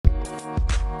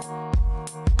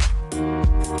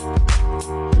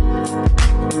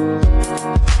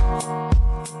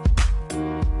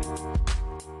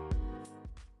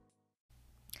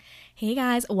Hey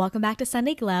guys, welcome back to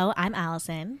Sunday Glow. I'm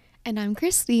Allison. And I'm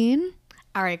Christine.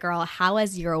 All right, girl, how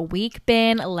has your week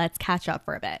been? Let's catch up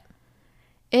for a bit.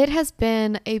 It has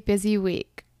been a busy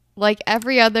week. Like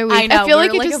every other week. I know, I feel we're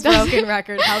like it just a broken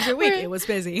record. How's your week? It was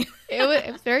busy.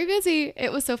 it was very busy.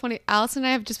 It was so funny. Allison and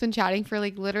I have just been chatting for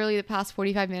like literally the past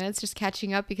 45 minutes, just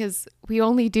catching up because we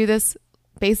only do this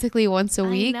basically once a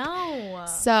week. I know.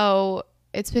 So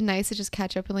it's been nice to just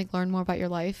catch up and like learn more about your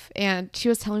life. And she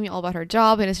was telling me all about her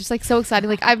job and it's just like so exciting.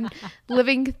 Like I'm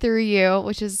living through you,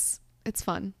 which is, it's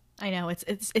fun. I know,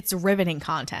 it's riveting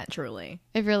content, truly.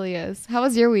 It really is. How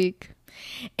was your week?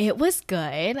 It was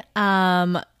good.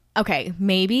 Okay,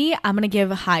 maybe I'm going to give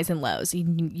highs and lows. You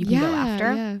can go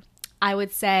after. Yeah. I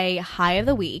would say high of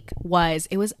the week was,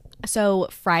 so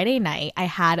Friday night, I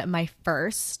had my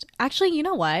first, actually, you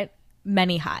know what?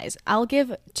 Many highs. I'll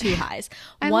give two highs.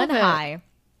 One love it. high,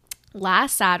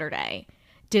 last Saturday,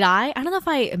 I don't know if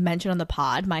I mentioned on the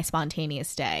pod my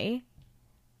spontaneous day.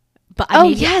 But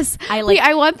yes. I Wait,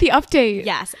 I want the update.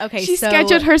 Yes. Okay. She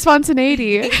scheduled her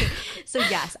spontaneity. So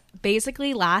yes,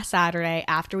 basically last Saturday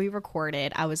after we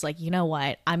recorded, I was like, you know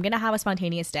what? I'm going to have a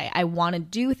spontaneous day. I want to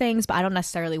do things, but I don't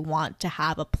necessarily want to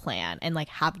have a plan and like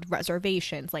have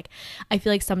reservations. Like I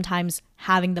feel like sometimes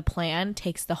having the plan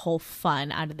takes the whole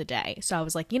fun out of the day. So I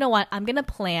was like, you know what? I'm going to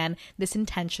plan this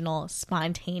intentional,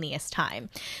 spontaneous time.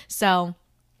 So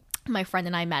my friend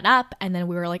and I met up and then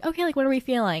we were like, okay, like what are we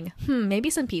feeling? Maybe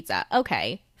some pizza.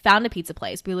 Okay. Found a pizza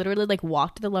place. We literally like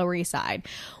walked to the Lower East Side.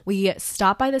 We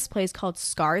stopped by this place called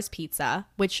Scars Pizza,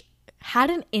 which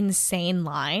had an insane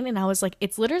line. And I was like,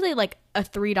 it's literally like a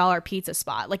 $3 pizza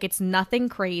spot. Like it's nothing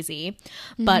crazy,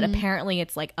 but apparently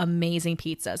it's like amazing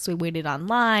pizza. So we waited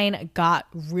online, got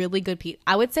really good pizza.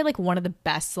 I would say like one of the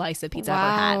best slices of pizza I've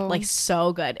ever had. Like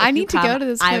so good. I need to go to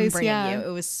this place. I'm bringing you.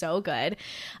 It was so good.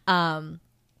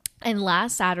 And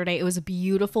last Saturday, it was a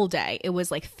beautiful day. It was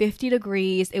like 50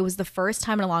 degrees. It was the first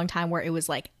time in a long time where it was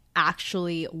like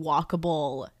actually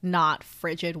walkable, not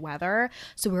frigid weather.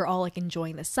 So we were all like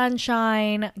enjoying the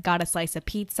sunshine, got a slice of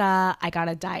pizza. I got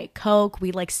a Diet Coke.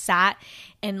 We like sat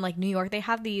in like New York. They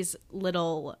have these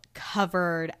little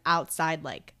covered outside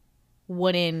like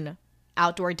wooden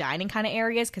outdoor dining kind of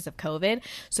areas because of COVID.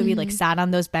 So we like sat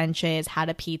on those benches, had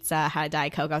a pizza, had a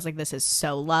Diet Coke. I was like, this is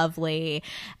so lovely.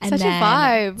 And Such a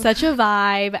vibe. Such a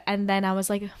vibe. And then I was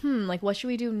like, like what should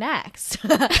we do next?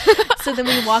 So then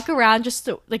we walk around, just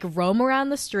to, like roam around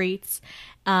the streets.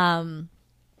 And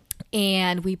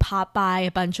we pop by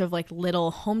a bunch of like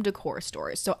little home decor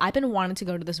stores. So I've been wanting to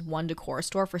go to this one decor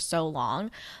store for so long,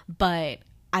 but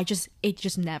it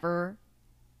just never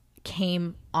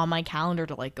came on my calendar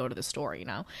to like go to the store, you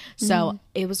know? So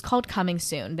it was called Coming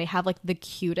Soon. They have like the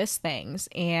cutest things,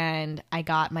 and I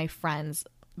got my friend's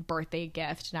birthday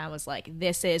gift and I was like,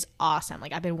 this is awesome.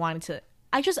 Like I've been wanting to,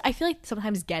 I feel like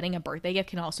sometimes getting a birthday gift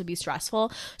can also be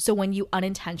stressful. So when you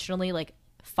unintentionally like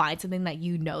find something that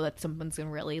you know that someone's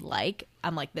gonna really like,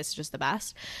 I'm like, this is just the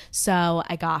best. So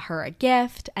I got her a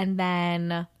gift, and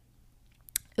then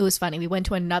it was funny. We went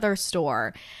to another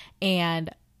store, and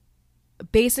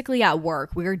basically at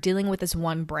work we were dealing with this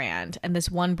one brand, and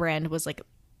this one brand was like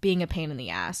being a pain in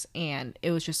the ass, and it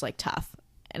was just like tough.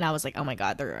 And I was like, oh my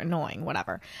God, they're annoying,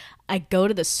 whatever. I go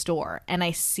to the store and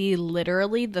I see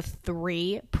literally the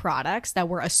 3 products that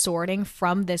we're assorting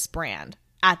from this brand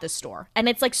at the store. And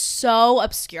it's like so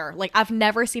obscure. Like I've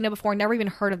never seen it before, never even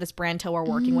heard of this brand till we're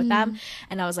working with them.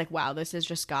 And I was like, wow, this is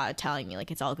just God telling me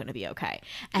like it's all going to be okay.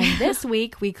 And this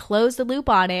week we closed the loop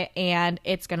on it and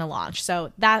it's going to launch.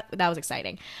 So that was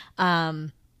exciting.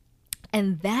 And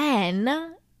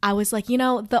then I was like, you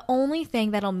know, the only thing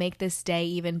that'll make this day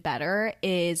even better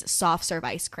is soft serve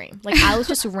ice cream. Like I was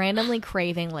just randomly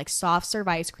craving like soft serve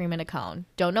ice cream in a cone.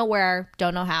 Don't know where,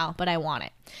 don't know how, but I want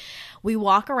it. We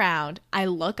walk around, I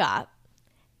look up,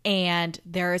 and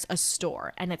there's a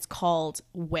store, and it's called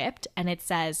Whipped, and it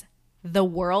says the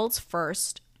world's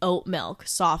first oat milk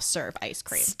soft serve ice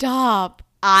cream. Stop.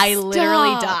 I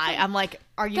literally die. I'm like,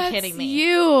 are you That's kidding me?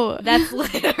 You. That's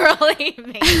literally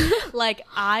me. Like,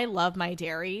 I love my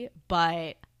dairy,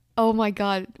 but Oh my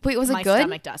God. Wait, was it my good?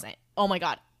 stomach doesn't. Oh my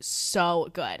God, so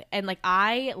good. And like,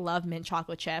 I love mint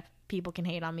chocolate chip. People can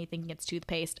hate on me thinking it's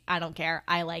toothpaste. I don't care.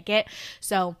 I like it.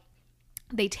 So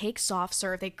they take soft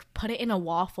serve, they put it in a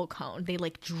waffle cone. They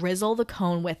like drizzle the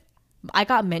cone with, I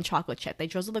got mint chocolate chip. They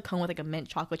drizzle the cone with like a mint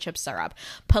chocolate chip syrup,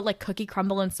 put like cookie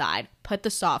crumble inside, put the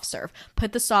soft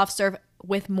serve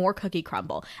with more cookie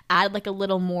crumble, add like a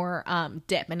little more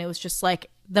dip. And it was just like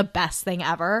the best thing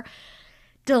ever.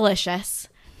 Delicious.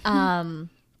 And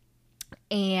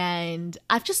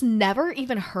I've just never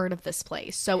even heard of this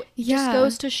place. So it just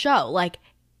goes to show, like,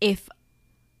 if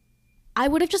I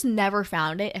would have just never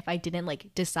found it if I didn't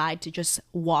like decide to just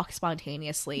walk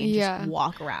spontaneously and just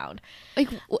walk around. Like,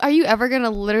 are you ever gonna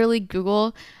literally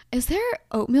Google, is there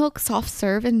oat milk soft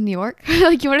serve in New York?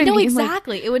 Like, you know what I mean? No,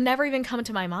 exactly. Like, it would never even come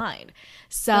to my mind.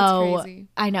 So that's crazy.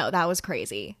 I know, that was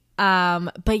crazy.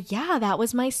 But yeah, that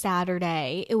was my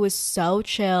Saturday. It was so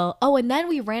chill. Oh, and then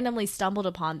we randomly stumbled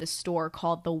upon this store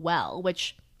called The Well,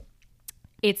 which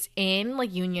it's in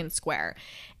like Union Square,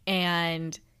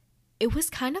 and it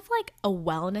was kind of like a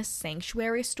wellness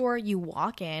sanctuary store. You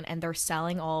walk in and they're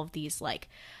selling all of these like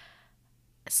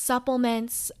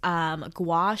supplements,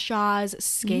 gua shas,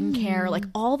 skincare, like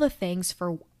all the things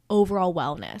for overall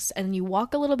wellness. And you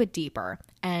walk a little bit deeper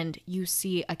and you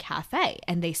see a cafe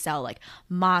and they sell like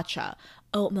matcha,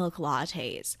 oat milk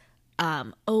lattes,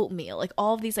 oatmeal, like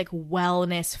all of these like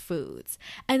wellness foods.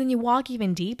 And then you walk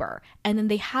even deeper and then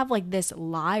they have like this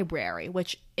library,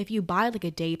 which if you buy like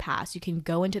a day pass, you can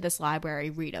go into this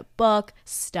library, read a book,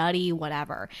 study,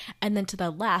 whatever. And then to the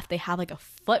left, they have like a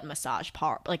foot massage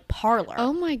parlor.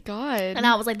 Oh my God. And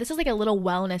I was like, this is like a little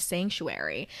wellness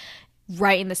sanctuary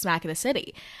right in the smack of the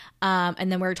city.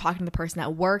 And then we were talking to the person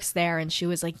that works there and she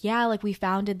was like, yeah, like we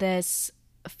founded this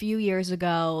a few years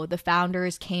ago. The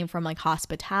founders came from like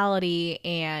hospitality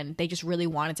and they just really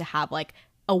wanted to have like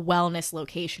a wellness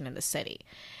location in the city.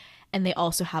 And they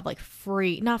also have like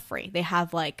they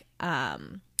have like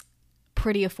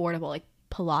pretty affordable like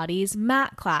Pilates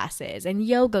mat classes and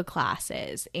yoga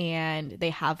classes, and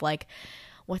they have like,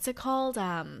 what's it called,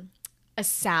 a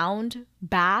sound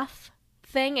bath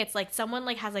thing. It's like someone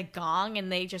like has a gong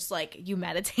and they just like you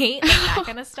meditate, like that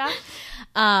kind of stuff,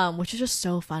 which is just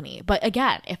so funny. But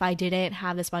again, if I didn't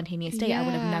have the spontaneous day, I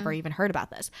would have never even heard about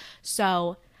this.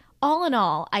 So all in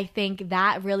all, I think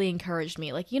that really encouraged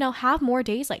me, like, you know, have more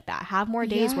days like that. Have more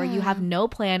days where you have no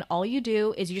plan. All you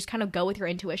do is you just kind of go with your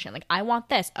intuition. Like, I want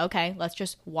this. Okay, let's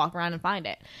just walk around and find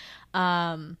it.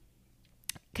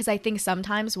 Because I think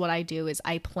sometimes what I do is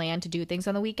I plan to do things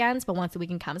on the weekends, but once the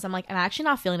weekend comes, I'm like, I'm actually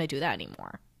not feeling to do that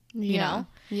anymore. You know?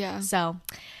 Yeah. So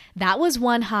that was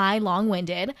one high,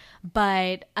 long-winded.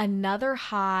 But another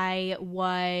high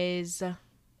was,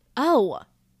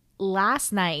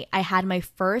 last night I had my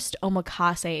first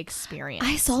omakase experience.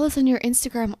 I saw this on your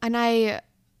Instagram and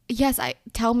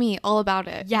tell me all about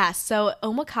it. Yes. So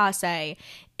omakase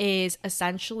is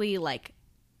essentially like,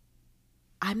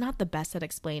 I'm not the best at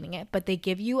explaining it, but they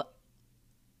give you,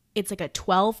 it's like a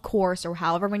 12 course or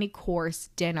however many course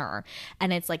dinner,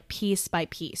 and it's like piece by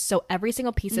piece. So every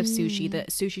single piece of sushi, the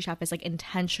sushi chef is like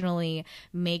intentionally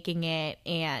making it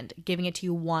and giving it to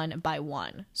you one by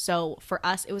one. So for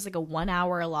us, it was like a 1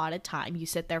 hour allotted time. You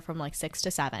sit there from like 6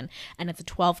 to 7, and it's a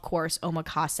 12 course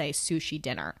omakase sushi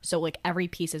dinner. So like every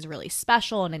piece is really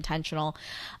special and intentional.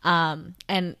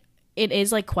 And it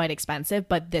is like quite expensive,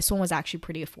 but this one was actually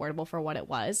pretty affordable for what it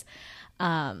was.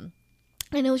 And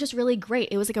it was just really great.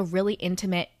 It was like a really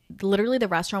intimate, literally the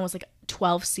restaurant was like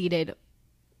 12 seated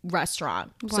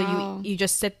restaurant. Wow. So you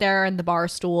just sit there in the bar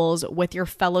stools with your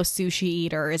fellow sushi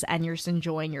eaters and you're just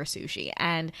enjoying your sushi.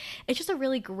 And it's just a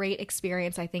really great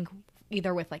experience, I think,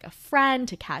 either with like a friend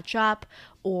to catch up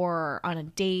or on a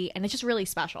date. And it's just really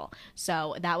special.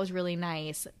 So that was really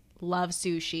nice. Love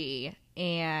sushi.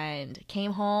 And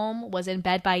came home, was in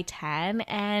bed by 10,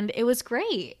 and it was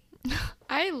great.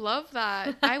 I love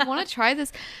that. I want to try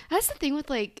this. That's the thing with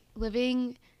like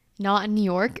living not in New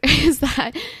York is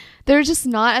that there's just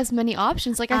not as many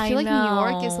options. Like I feel like New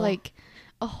York is like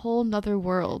a whole nother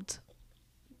world.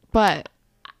 And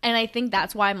I think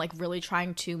that's why I'm like really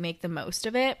trying to make the most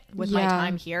of it with my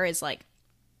time here, is like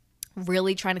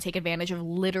really trying to take advantage of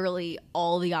literally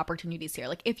all the opportunities here.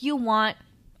 Like if you want,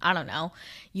 I don't know,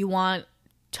 you want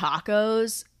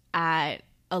tacos at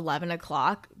 11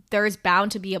 o'clock, there is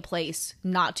bound to be a place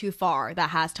not too far that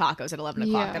has tacos at 11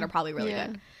 o'clock that are probably really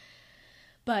good.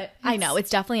 But I know it's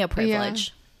definitely a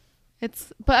privilege.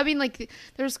 But I mean, like,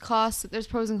 there's costs, there's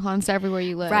pros and cons to everywhere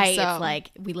you live. Right. So. It's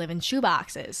like we live in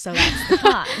shoeboxes, so that's the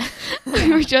con.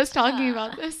 We were just talking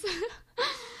about this.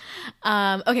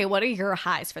 Okay, what are your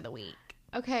highs for the week?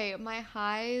 Okay, my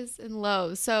highs and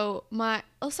lows. So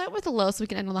I'll start with the low so we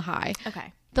can end on the high.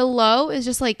 Okay. The low is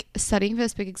just like studying for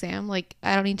this big exam. Like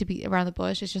I don't need to be around the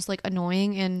bush. It's just like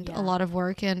annoying and a lot of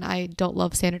work, and I don't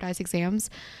love standardized exams.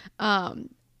 That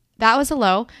was a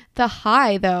low. The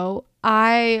high though,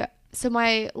 so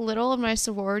my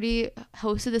sorority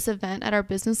hosted this event at our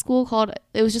business school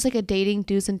it was just like a dating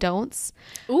do's and don'ts.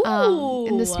 Ooh.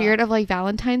 In the spirit of like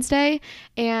Valentine's Day.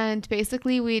 And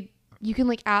basically you can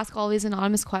like ask all these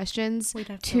anonymous questions Wait,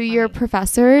 that's to so your funny.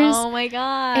 professors. Oh my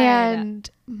god. And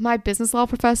my business law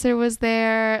professor was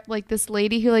there. Like this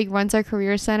lady who like runs our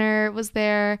career center was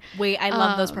there. wait, I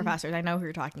love those professors. I know who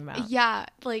you're talking about. Yeah,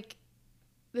 like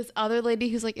this other lady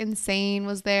who's like insane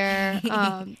was there.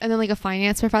 And then like a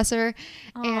finance professor.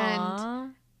 And Aw.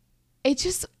 it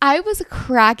just, I was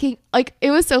cracking, like it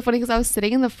was so funny because I was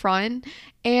sitting in the front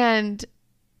and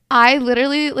I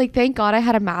literally, like, thank God I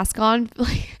had a mask on,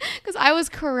 like, because I was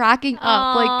cracking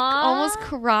up, like, almost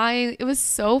crying. It was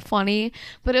so funny,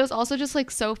 but it was also just,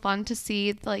 like, so fun to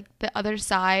see, like, the other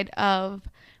side of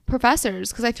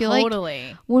professors, because I feel like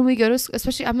when we go to,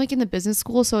 especially, I'm, like, in the business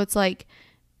school, so it's, like,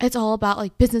 it's all about,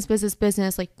 like, business,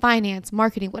 like, finance,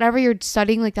 marketing, whatever you're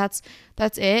studying, like, that's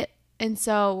it, and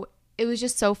so it was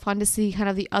just so fun to see kind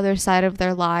of the other side of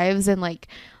their lives, and, like,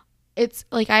 it's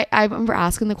like I remember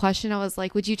asking the question. I was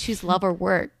like, "Would you choose love or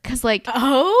work?" Because like,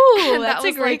 oh, that that's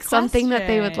was a great like something that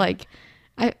they would question.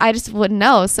 like. I just wouldn't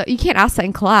know. So you can't ask that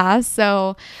in class.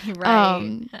 So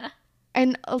Right.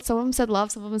 and some of them said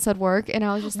love, some of them said work, and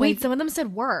I was just Wait, like, some of them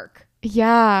said work.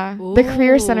 yeah. The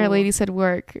career center Ooh. lady said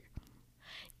work.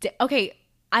 Okay,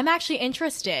 I'm actually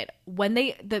interested. When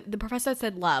the professor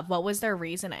said love, what was their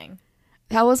reasoning?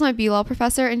 That was my B-Law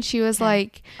professor, and she was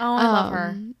like, Oh, I love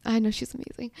her. I know she's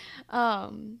amazing.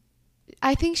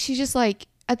 I think she just like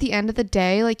at the end of the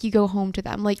day, like you go home to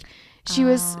them. Like she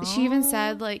even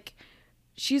said like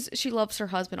she loves her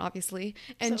husband obviously,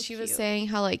 and So she was cute. saying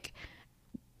how like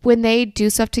when they do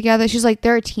stuff together, she's like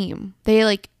they're a team. They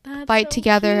like That's fight so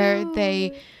together.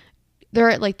 cute.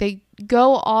 They're like they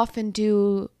go off and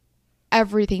do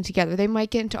everything together. They might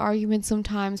get into arguments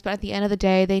sometimes, but at the end of the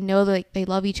day, they know that like, they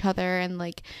love each other and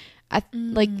like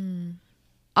like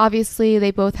obviously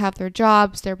they both have their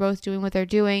jobs. They're both doing what they're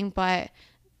doing, but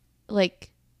like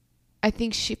I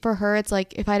think for her it's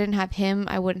like if I didn't have him,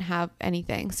 I wouldn't have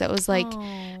anything. So it was like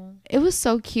Oh. it was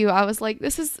so cute. I was like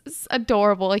this is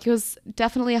adorable. Like it was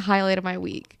definitely a highlight of my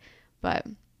week. But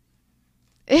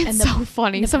it's so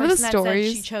funny. Some of the person that said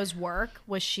stories. she chose work.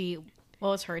 What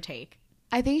was her take?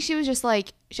 I think she was just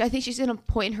like, I think she's in a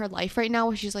point in her life right now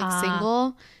where she's like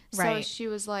single. right. So she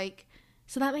was like,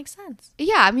 So that makes sense.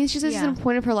 yeah, I mean, she's just in Yeah. a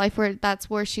point of her life where that's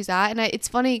where she's at. And it's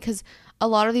funny because a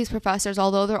lot of these professors,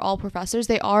 although they're all professors,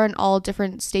 they are in all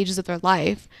different stages of their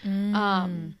life.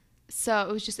 So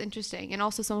it was just interesting. And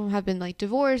also some of them have been like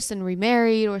divorced and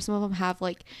remarried, or some of them have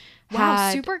like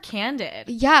Wow, super candid.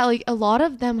 yeah, like a lot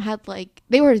of them had like,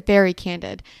 they were very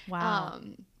candid. Wow.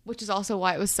 Which is also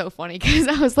why it was so funny because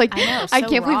I was like, I know, I so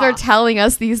can't believe they're raw. telling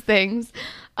us these things.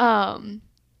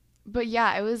 But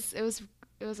yeah, it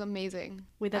was amazing.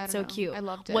 Wait, I that's don't so know. cute. I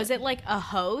loved it. Was it like a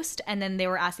host and then they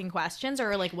were asking questions,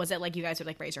 or like was it like you guys would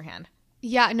like raise your hand?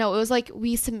 Yeah, no, it was like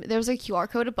there was a QR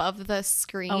code above the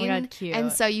screen. Oh my God, cute.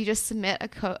 And so you just submit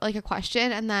a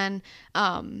question, and then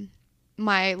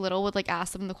my little would like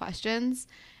ask them the questions,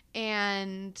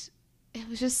 and it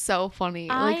was just so funny.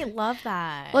 I love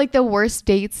that. Like the worst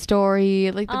date story,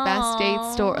 like the best date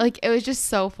Aw. story. Like it was just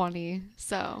so funny.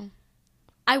 So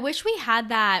I wish we had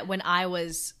that when I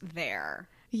was there.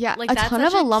 yeah, Like, a that's ton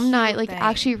of such a alumni cute like thing.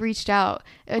 actually reached out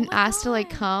and my asked to like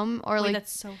God. come or Wait, like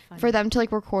that's so funny. for them to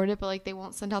like record it, but like they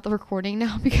won't send out the recording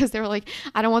now because they were like,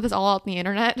 I don't want this all out on the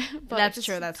internet. But That's it's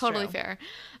true, that's totally true. fair.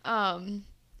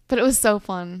 But it was so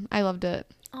fun. I loved it.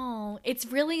 Oh, it's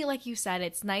really like you said.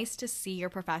 It's nice to see your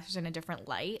professors in a different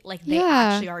light. Like they Yeah.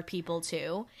 actually are people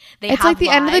too. They It's have like the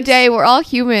end of the lives. day, we're all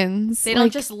humans. They don't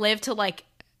Like, just live to like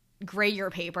grade your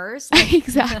papers. Like,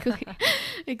 exactly,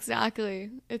 exactly.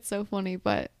 It's so funny,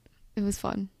 but it was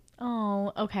fun.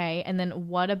 oh, okay. And then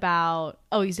what about?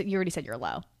 Oh, you already said you're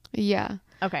low. Yeah.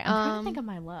 Okay, I'm trying to think of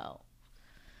my low.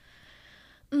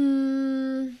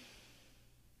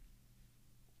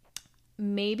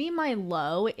 Maybe my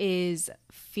low is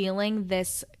feeling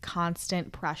this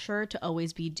constant pressure to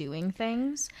always be doing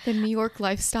things. The New York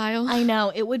lifestyle. I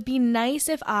know it would be nice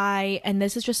if and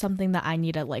this is just something that I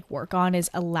need to like work on, is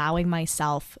allowing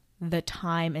myself the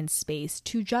time and space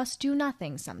to just do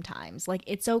nothing sometimes. Like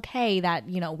it's okay that,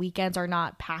 weekends are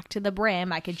not packed to the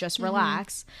brim. I could just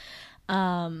relax.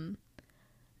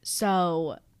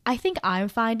 So I think I'm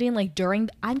finding like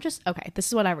this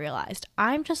is what I realized.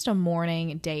 I'm just a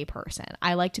morning day person.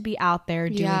 I like to be out there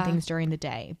doing Yeah. things during the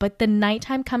day. But the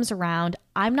nighttime comes around,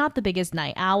 I'm not the biggest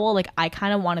night owl. Like I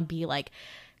kind of want to be like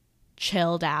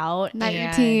chilled out, Night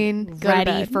and routine, go to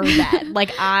ready bed. for bed.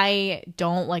 Like I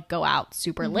don't like go out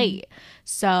super late.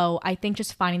 So I think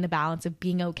just finding the balance of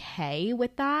being okay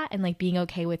with that, and like being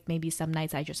okay with maybe some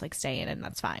nights I just like stay in and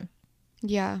that's fine.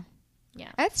 Yeah.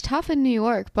 Yeah. It's tough in New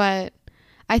York, but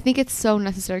I think it's so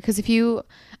necessary because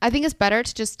I think it's better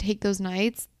to just take those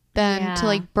nights than to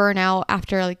like burn out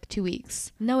after like 2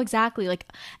 weeks. No, exactly. Like,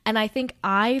 and I think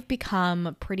I've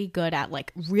become pretty good at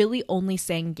like really only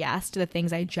saying yes to the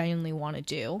things I genuinely want to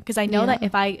do, because I know that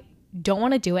if I don't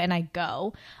want to do it and I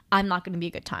go, I'm not going to be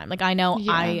a good time. Like, I know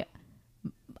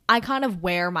I kind of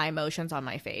wear my emotions on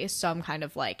my face, so I'm kind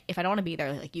of like, if I don't want to be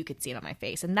there, like, you could see it on my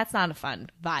face, and that's not a fun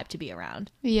vibe to be around.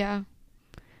 Yeah.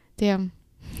 Damn.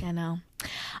 I know.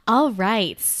 All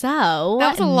right, so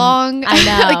that was a long I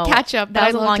know like catch up. That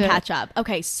was a long catch up.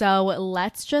 Okay, so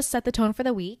let's just set the tone for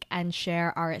the week and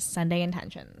share our Sunday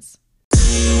intentions.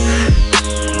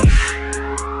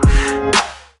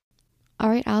 All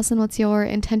right, Allison, what's your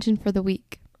intention for the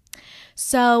week?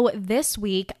 So this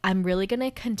week, I'm really going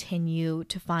to continue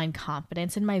to find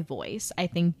confidence in my voice. I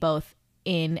think both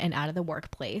in and out of the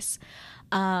workplace.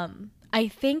 I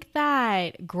think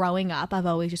that growing up, I've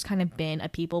always just kind of been a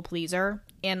people pleaser.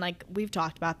 And like, we've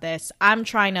talked about this. I'm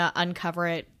trying to uncover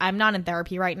it. I'm not in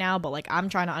therapy right now, but like, I'm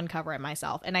trying to uncover it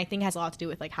myself. And I think it has a lot to do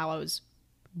with like how I was,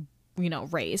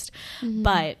 raised. Mm-hmm.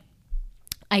 But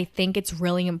I think it's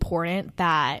really important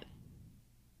that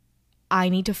I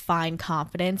need to find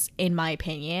confidence in my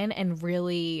opinion and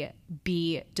really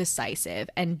be decisive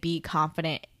and be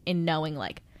confident in knowing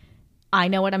like, I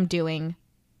know what I'm doing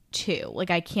too. Like,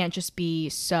 I can't just be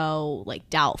so like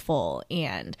doubtful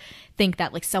and think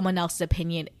that like someone else's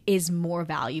opinion is more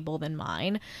valuable than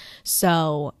mine.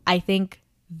 So I think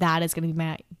that is going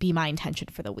to be my intention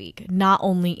for the week, not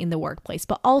only in the workplace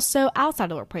but also outside of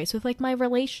the workplace with like my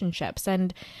relationships,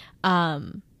 and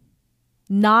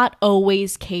not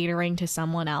always catering to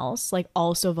someone else, like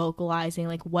also vocalizing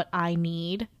like what I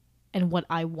need and what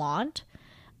I want.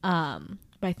 But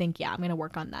I think I'm going to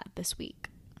work on that this week.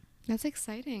 That's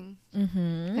exciting.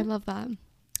 Mm-hmm. I love that.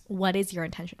 What is your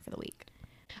intention for the week?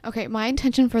 Okay, my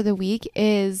intention for the week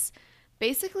is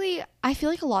basically, I feel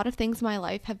like a lot of things in my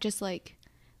life have just like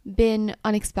been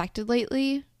unexpected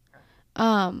lately.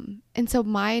 And so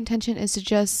my intention is to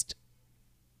just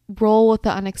roll with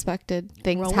the unexpected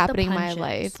things happening in my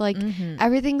life. Like,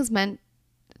 everything's meant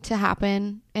to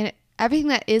happen, and everything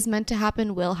that is meant to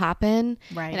happen will happen.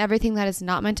 Right. And everything that is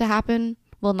not meant to happen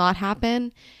will not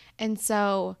happen. And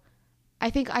so I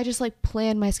think I just like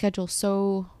plan my schedule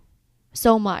so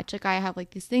much. Like, I have like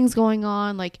these things going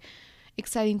on, like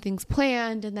exciting things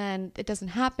planned, and then it doesn't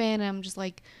happen. And I'm just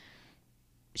like,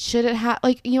 should it have,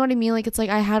 like, you know what I mean? Like, it's like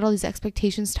I had all these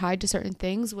expectations tied to certain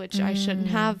things, which I shouldn't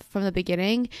have from the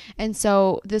beginning. And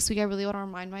so this week I really want to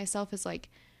remind myself is like,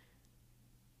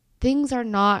 things are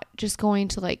not just going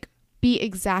to like be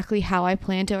exactly how I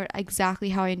planned it or exactly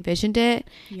how I envisioned it.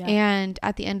 Yeah. And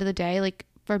at the end of the day, like,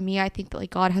 for me, I think that like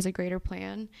God has a greater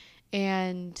plan,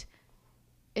 and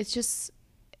it's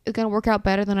going to work out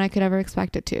better than I could ever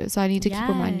expect it to. So I need to keep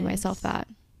reminding myself that.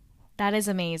 That is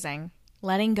amazing.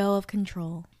 Letting go of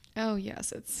control. Oh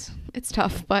yes, it's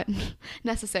tough, but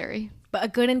necessary. But a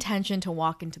good intention to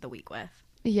walk into the week with.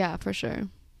 Yeah, for sure.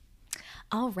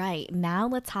 All right, now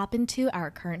let's hop into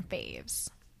our current faves.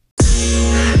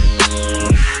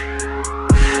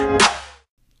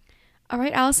 All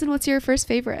right, Allison, what's your first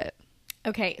favorite?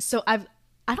 Okay, so I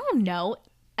don't know.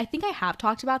 I think I have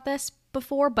talked about this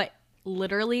before, but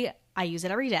literally I use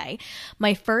it every day.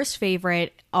 My first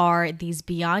favorite are these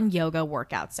Beyond Yoga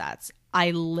workout sets.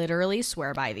 I literally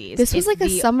swear by these. This was like a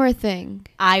summer thing.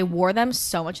 I wore them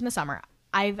so much in the summer.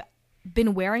 I've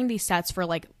been wearing these sets for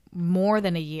like more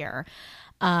than a year.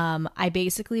 I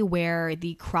basically wear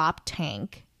the crop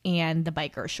tank and the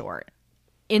biker short.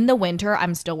 In the winter,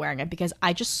 I'm still wearing it because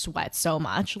I just sweat so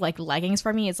much. Like, leggings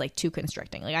for me is like too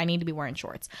constricting. Like, I need to be wearing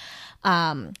shorts.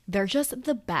 They're just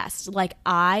the best. Like,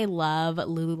 I love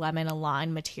Lululemon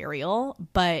Align material,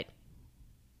 but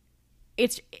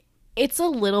it's a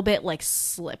little bit like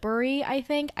slippery, I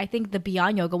think. I think the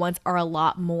Beyond Yoga ones are a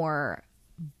lot more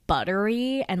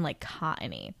buttery and like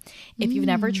cottony. If you've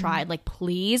never tried, like,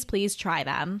 please try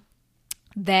them.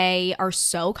 They are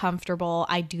so comfortable.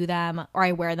 I do them, or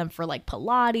I wear them for like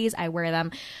Pilates. I wear them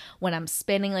when I'm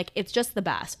spinning. Like, it's just the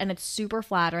best, and it's super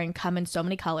flattering. Come in so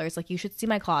many colors. Like, you should see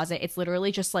my closet. It's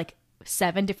literally just like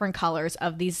 7 different colors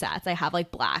of these sets. I have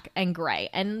like black and gray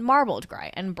and marbled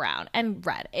gray and brown and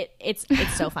red. It's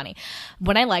so funny.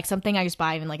 When I like something, I just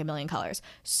buy in like a million colors.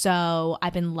 So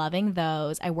I've been loving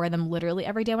those. I wear them literally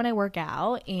every day when I work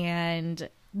out, and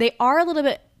they are a little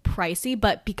bit pricey,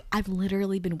 but I've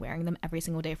literally been wearing them every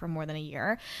single day for more than a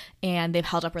year, and they've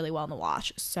held up really well in the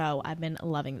wash. So I've been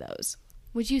loving those.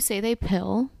 Would you say they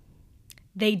pill?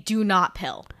 They do not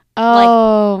pill.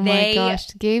 Oh, like, my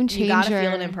gosh, game changer. You gotta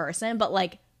feel it in person, but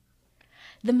like,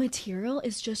 the material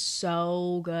is just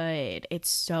so good. It's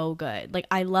so good. Like,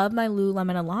 I love my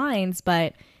Lululemon Aligns,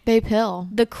 but They pill.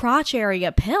 the crotch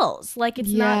area pills. Like,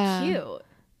 it's not cute.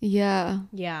 Yeah.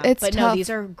 Yeah. It's but tough. no, these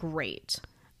are great.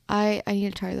 I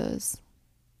need to try those.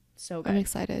 So good. I'm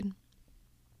excited.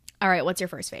 All right, what's your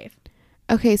first fave?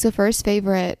 Okay, so first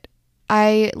favorite.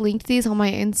 I linked these on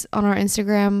on our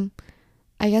Instagram,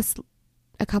 I guess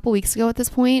a couple weeks ago at this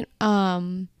point.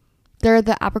 They're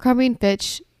the Abercrombie &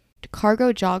 Fitch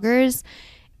cargo joggers,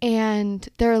 and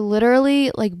they're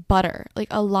literally like butter, like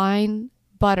a line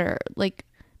butter, like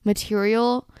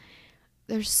material.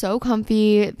 They're so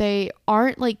comfy. They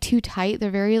aren't like too tight.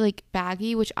 They're very like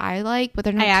baggy, which I like, but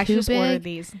they're not too big. I actually just ordered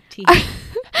these.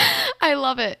 I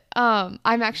love it. I'm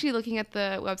actually looking at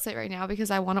the website right now because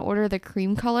I want to order the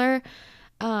cream color.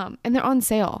 And they're on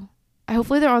sale.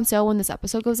 Hopefully they're on sale when this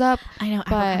episode goes up. I know.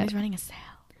 Abercrombie's running a sale.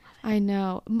 I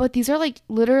know. But these are like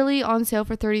literally on sale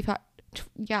for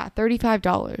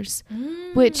 $35,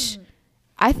 which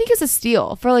I think is a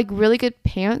steal for like really good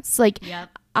pants. Like, yep.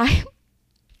 I'm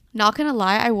not gonna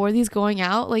lie, I wore these going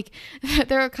out. Like,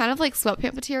 they're kind of like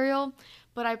sweatpant material,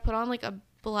 but I put on like a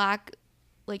black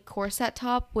like corset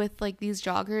top with like these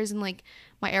joggers and like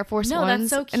my Air Force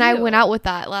Ones. That's so cute. And I went out with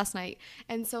that last night.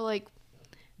 And so like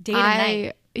day and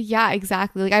night. Yeah,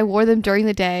 exactly. Like I wore them during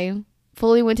the day,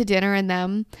 fully went to dinner in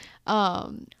them.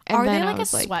 And are they like a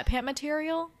sweatpant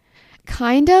material?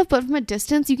 Kind of, but from a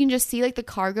distance you can just see like the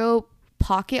cargo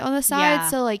pocket on the side. Yeah.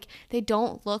 So like they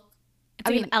don't look,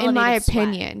 I mean, in my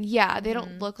opinion, yeah, they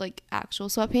don't look like actual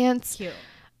sweatpants. Cute.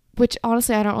 Which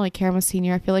honestly, I don't really care. I'm a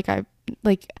senior. I feel like if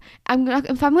I'm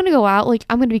gonna go out, like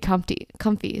I'm gonna be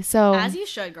comfy. So as you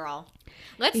should, girl.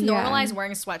 Let's normalize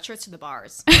wearing sweatshirts to the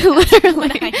bars.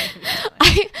 Literally,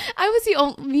 I was the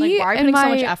only. Like, why are you putting so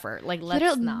much effort? Like,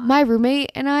 let's not. My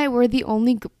roommate and I were the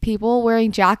only people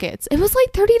wearing jackets. It was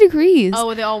like 30 degrees. Oh,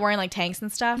 were they all wearing like tanks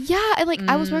and stuff? Yeah, and like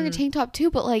I was wearing a tank top too,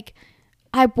 but like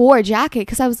I wore a jacket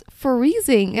because I was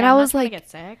freezing, and I was like, get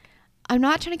sick. I'm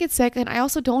not trying to get sick, and I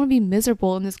also don't want to be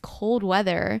miserable in this cold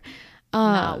weather.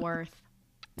 Not worth.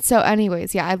 So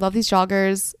anyways, yeah, I love these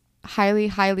joggers. Highly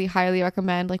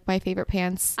recommend. Like my favorite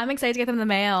pants. I'm excited to get them in the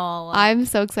mail. I'm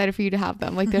so excited for you to have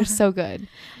them. Like they're so good.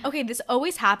 Okay, this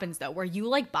always happens though, where you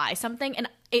like buy something and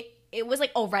it was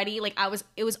like already like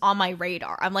it was on my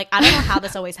radar. I'm like, I don't know how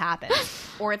this always happens.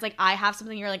 Or it's like I have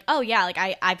something, you're like, oh yeah, like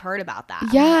I've heard about that.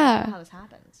 Yeah. Like, I don't know how this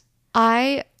happens.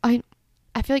 I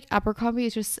feel like Abercrombie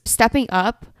is just stepping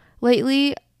up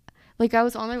lately. Like I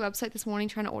was on their website this morning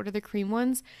trying to order the cream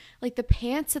ones. Like the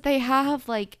pants that they have,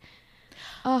 like,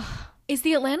 is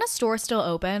the Atlanta store still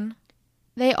open?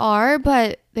 They are,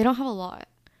 but they don't have a lot.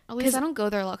 At least I don't go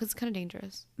there a lot because it's kind of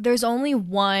dangerous. There's only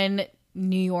one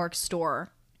New York store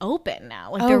open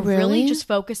now. Like they're really just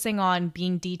focusing on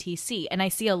being DTC, and I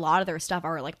see a lot of their stuff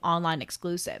are like online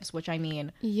exclusives, which I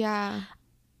mean, yeah,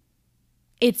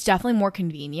 it's definitely more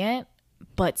convenient.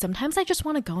 But sometimes I just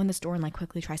want to go in the store and like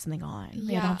quickly try something on.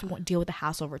 Yeah. I don't have to deal with the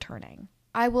hassle of returning.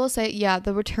 I will say, yeah,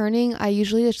 the returning, I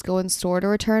usually just go in store to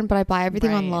return, but I buy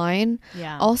everything online.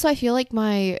 Yeah. Also, I feel like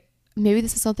maybe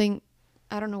this is something,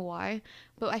 I don't know why,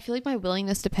 but I feel like my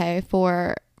willingness to pay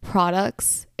for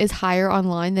products is higher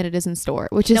online than it is in store,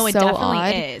 which is so odd. No, it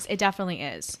definitely is. It definitely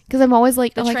is. Because I'm always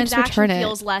like, the transaction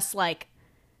feels less like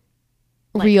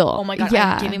real. Oh my God,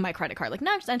 yeah. I'm giving my credit card. Like,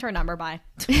 no, just enter a number, bye.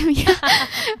 Yeah.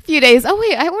 A few days. Oh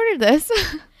wait, I ordered this.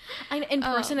 In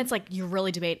person, it's like you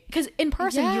really debate, because in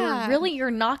person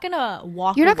you're not gonna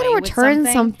walk. You're not gonna return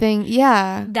something.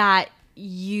 Yeah. That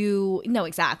you no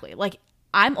exactly like.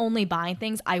 I'm only buying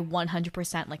things I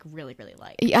 100% like really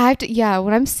like. I have to. Yeah.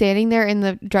 When I'm standing there in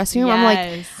the dressing room, I'm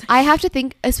like, I have to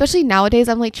think. Especially nowadays,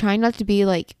 I'm like trying not to be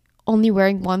like only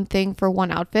wearing one thing for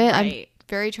one outfit. Right.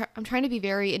 I'm trying to be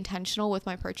very intentional with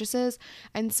my purchases,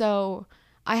 and so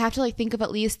I have to like think of at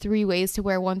least 3 ways to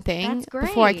wear one thing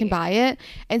before I can buy it.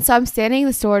 And so I'm standing in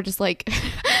the store just like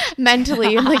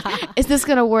mentally I'm like, is this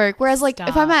gonna work? Whereas like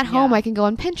if I'm at home, I can go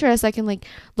on Pinterest, I can like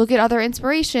look at other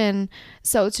inspiration.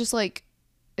 So it's just like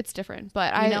it's different.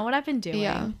 But you know what I've been doing?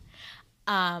 Yeah.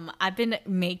 I've been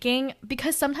making,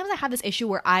 because sometimes I have this issue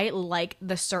where I like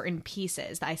the certain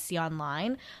pieces that I see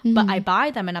online, but I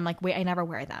buy them and I'm like, wait, I never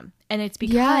wear them. And it's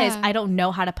because I don't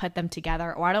know how to put them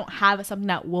together, or I don't have something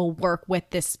that will work with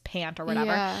this pant or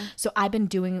whatever. Yeah. So I've been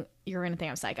doing, you're gonna think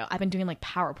I'm psycho, I've been doing like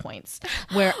PowerPoints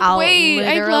where I'll literally,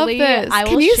 I love this.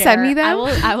 Can you send me them?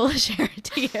 I will share it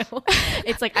to you.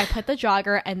 It's like I put the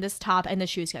jogger and this top and the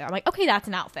shoes together. I'm like, okay, that's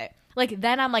an outfit. Like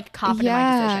then I'm like confident in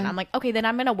my decision. I'm like, okay, then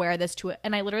I'm gonna wear this to it,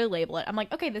 and I literally label it. I'm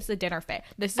like, okay, this is a dinner fit.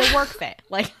 This is a work fit.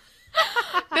 Like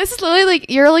this is literally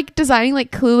like you're like designing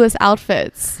like Clueless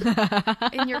outfits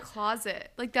in your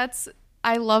closet. Like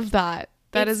I love that.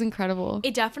 That is incredible.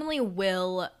 It definitely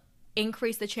will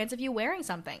increase the chance of you wearing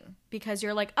something because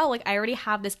you're like, oh, like I already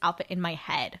have this outfit in my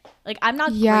head. Like I'm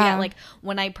not great at like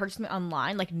when I purchase them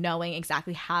online, like knowing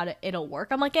exactly how it'll work.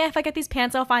 I'm like, if I get these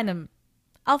pants, I'll find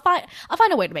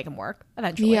a way to make them work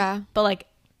eventually. Yeah. But like,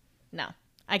 no,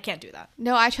 I can't do that.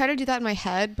 No, I try to do that in my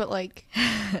head, but like,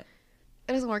 it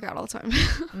doesn't work out all the time.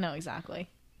 No, exactly.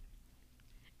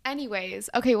 Anyways,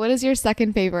 okay, what is your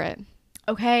second favorite?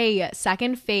 Okay,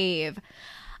 second fave.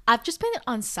 I've just been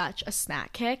on such a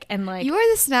snack kick, and like you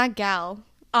are the snack gal.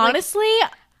 Honestly,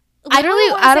 literally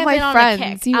out of my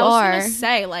friends, you are. I was gonna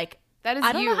say like that is.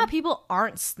 I don't know how people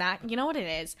aren't snack. You know what it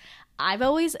is? I've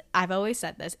always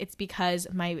said this. It's because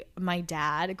my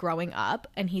dad growing up,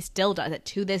 and he still does it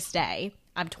to this day.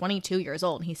 I'm 22 years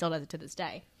old, and he still does it to this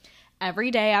day.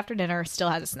 Every day after dinner, still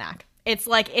has a snack. It's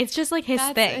just like his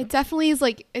thing. It definitely is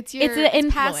like it's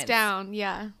passed down.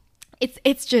 Yeah.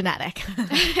 It's genetic.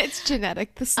 It's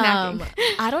genetic, the snacking.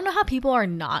 I don't know how people are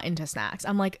not into snacks.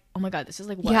 I'm like, oh my God, this is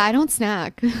like what? Yeah, I don't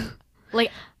snack.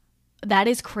 Like, that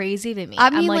is crazy to me.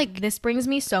 I mean, I'm like, this brings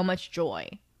me so much joy.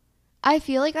 I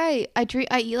feel like I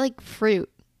eat like fruit.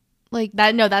 Like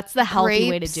that. No, that's the healthy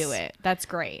way to do it. That's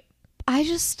great.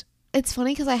 It's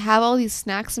funny because I have all these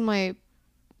snacks in my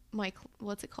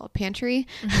what's it called, pantry.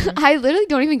 I literally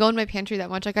don't even go in my pantry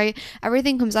that much. Like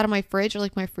everything comes out of my fridge or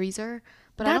like my freezer,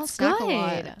 but I don't snack a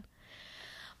lot.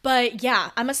 But yeah,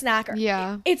 I'm a snacker.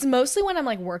 Yeah, it's mostly when I'm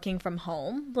like working from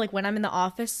home. Like when I'm in the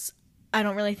office, I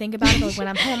don't really think about it. But like when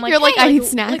I'm home, like, you're like, I need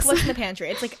snacks. Like what's in the pantry?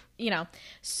 It's like,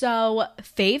 So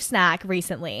fave snack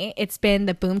recently, it's been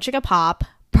the Boom Chicka Pop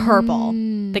purple,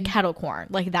 the kettle corn.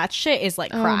 Like that shit is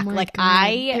like crack. Like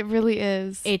God. It really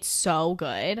is. It's so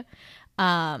good.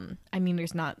 I mean,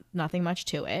 there's nothing much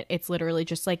to it. It's literally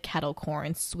just like kettle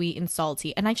corn, sweet and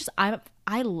salty. And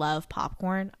I love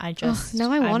popcorn.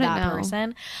 Now I want it now.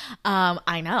 Person.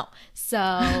 I know.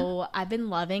 So I've been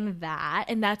loving that,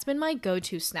 and that's been my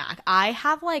go-to snack. I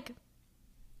have like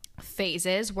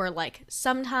phases where like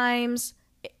sometimes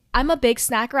I'm a big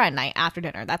snacker at night after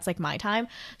dinner. That's like my time.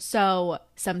 So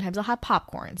sometimes I'll have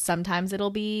popcorn. Sometimes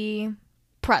it'll be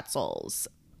pretzels.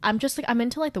 I'm just like, I'm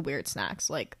into like the weird snacks,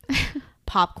 like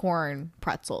popcorn,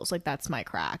 pretzels. Like that's my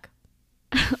crack.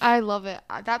 I love it.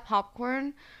 That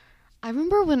popcorn. I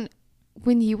remember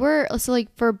when you were also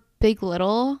like for Big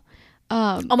Little.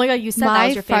 Oh my God, you said that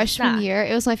was your favorite freshman snack. year.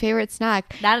 It was my favorite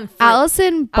snack. That and fruit.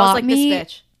 Allison bought like, me this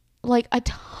bitch. Like a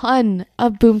ton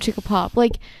of Boom Chicka Pop.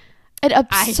 Like an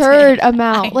absurd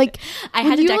amount. Like I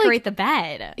had to decorate the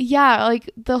bed. Yeah, like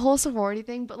the whole sorority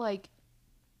thing, but like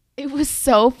it was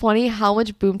so funny how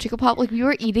much Boom Chicka Pop, like we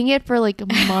were eating it for like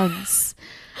months.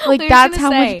 Like that's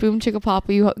how much Boom Chicka Pop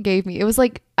you gave me. It was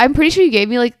like, I'm pretty sure you gave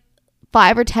me like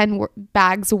 5 or 10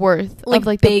 bags worth of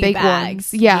like the big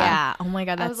bags. Yeah. Yeah. Oh my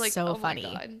God, that's like, so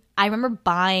funny. I remember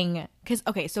buying, because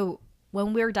okay, so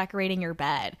when we were decorating your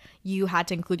bed, you had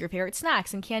to include your favorite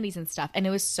snacks and candies and stuff. And it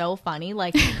was so funny.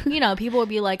 Like, people would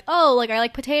be like, oh, like I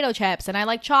like potato chips and I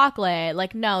like chocolate.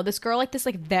 Like, no, this girl liked this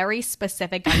like very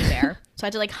specific gummy bear. So I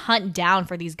had to like hunt down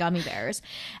for these gummy bears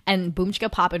and Boom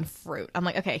Chicka Pop and fruit. I'm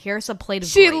like, okay, here's a plate of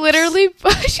She grapes. Literally,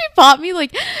 she bought me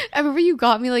like, I remember you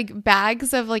got me like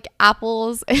bags of like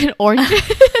apples and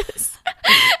oranges.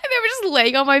 And they were just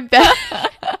laying on my bed.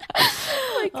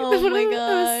 Like, oh my God.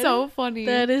 That was so funny.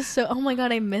 That is so, oh my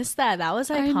God, I missed that. That was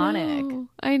iconic.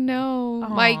 I know.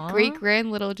 My great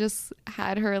grand little just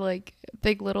had her like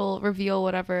Big Little reveal,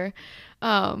 whatever.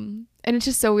 And it's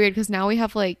just so weird because now we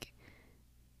have like,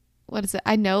 what is it?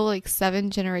 I know like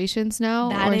 7 generations now.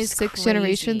 That is 6 crazy.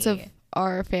 Generations of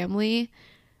our family,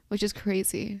 which is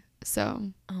crazy.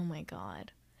 So. Oh my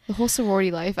God. The whole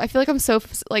sorority life. I feel like I'm so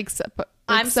like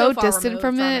I'm so distant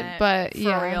from it, but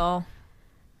for real.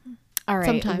 All right.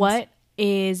 Sometimes. What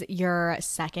is your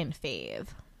second fave?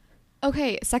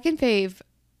 Okay, second fave.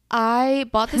 I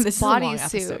bought this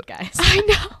bodysuit, guys. I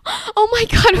know. Oh my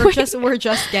God, we're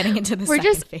just getting into the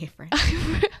second favorite.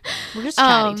 We're just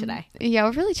chatting today. Yeah,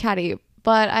 we're really chatty.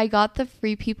 But I got the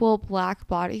Free People black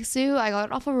bodysuit. I got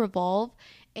it off of Revolve,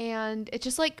 and it's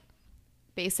just like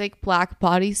basic black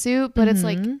bodysuit, but it's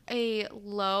like a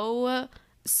low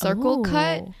circle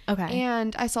cut. Okay.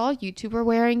 And I saw a YouTuber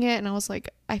wearing it and I was like,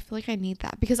 I feel like I need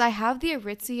that because I have the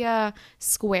Aritzia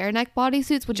square neck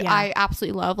bodysuits, which I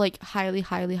absolutely love, like highly,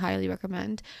 highly, highly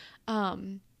recommend.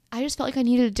 I just felt like I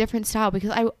needed a different style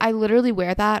because I literally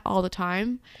wear that all the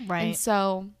time. Right. And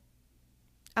so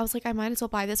I was like, I might as well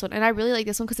buy this one. And I really like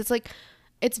this one because it's like,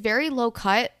 it's very low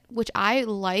cut, which I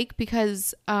like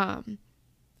because,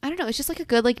 I don't know. It's just like a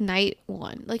good like night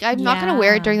one. Like I'm not going to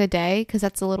wear it during the day because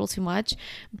that's a little too much,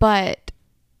 but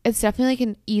it's definitely like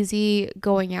an easy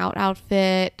going out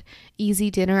outfit,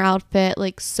 easy dinner outfit,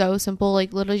 like so simple,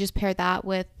 like literally just pair that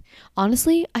with,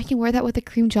 honestly, I can wear that with the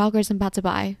cream joggers I'm about to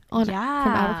buy from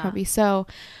Abercrombie. So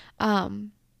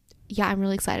yeah, I'm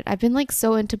really excited. I've been like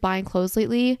so into buying clothes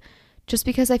lately just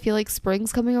because I feel like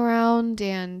spring's coming around,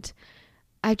 and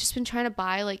I've just been trying to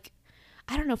buy, like,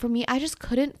 I don't know, for me, I just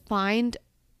couldn't find,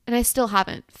 and I still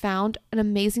haven't found, an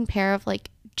amazing pair of like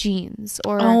jeans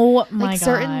or like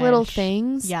certain little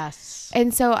things. Yes.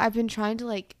 And so I've been trying to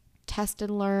like test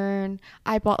and learn.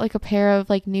 I bought like a pair of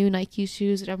like new Nike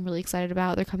shoes that I'm really excited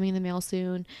about. They're coming in the mail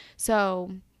soon.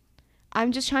 So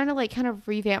I'm just trying to like kind of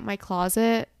revamp my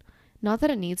closet. Not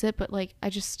that it needs it, but like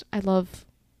I love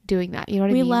doing that. You know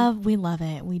what I mean? We love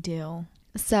it. We do.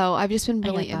 So I've just been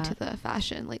really into the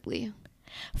fashion lately.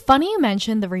 Funny you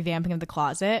mentioned the revamping of the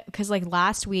closet, because like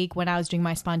last week when I was doing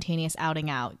my spontaneous outing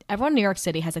out, everyone in New York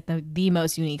City has like the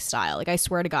most unique style. Like I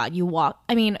swear to God, you walk,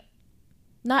 I mean,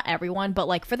 not everyone, but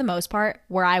like for the most part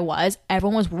where I was,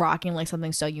 everyone was rocking like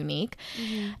something so unique.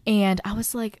 And I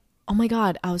was like, oh my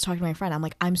God, I was talking to my friend. I'm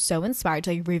like, I'm so inspired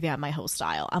to like revamp my whole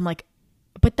style. I'm like,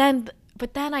 but then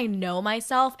I know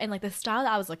myself, and like the style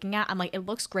that I was looking at, I'm like, it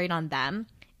looks great on them.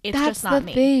 It's just not me. That's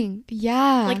the thing.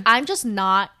 Yeah. Like I'm just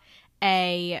not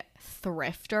a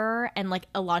thrifter, and like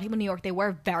a lot of people in New York, they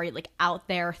wear very like out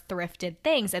there thrifted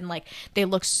things, and like they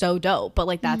look so dope, but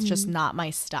like that's just not my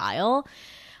style.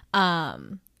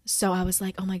 So I was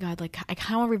like, oh my God, like I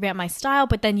kind of want to revamp my style,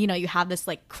 but then, you know, you have this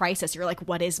like crisis. You're like,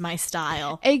 what is my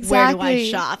style? Exactly. Where do I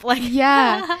shop? Like,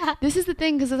 yeah, this is the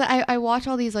thing, because I watch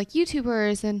all these like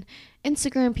YouTubers and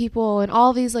Instagram people and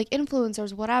all these like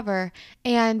influencers, whatever,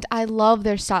 and I love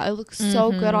their style. It looks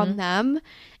so good on them,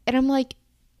 and I'm like,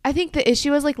 I think the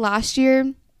issue was like last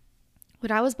year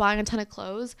when I was buying a ton of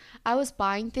clothes, I was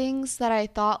buying things that I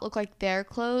thought looked like their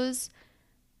clothes,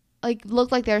 like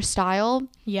looked like their style.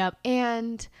 Yep.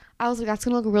 And I was like, that's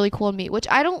gonna look really cool on me, which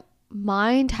I don't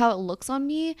mind how it looks on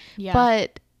me,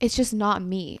 but it's just not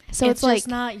me. So it's like, just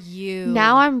not you.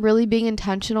 Now I'm really being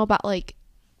intentional about like,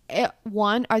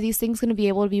 one, are these things gonna be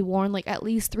able to be worn like at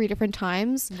least 3 different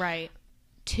times? Right.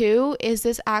 2, is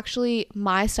this actually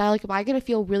my style? Like, am I gonna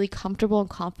feel really comfortable and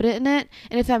confident in it?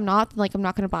 And if I'm not, then like I'm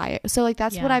not gonna buy it. So like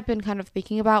that's what I've been kind of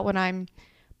thinking about when I'm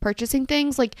purchasing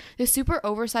things. Like the super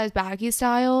oversized baggy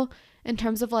style in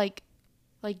terms of like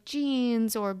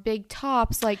jeans or big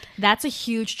tops, like that's a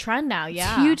huge trend now.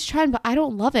 Yeah, it's a huge trend, but I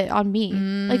don't love it on me.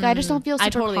 Like I just don't feel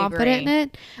super confident in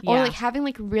it. Or like having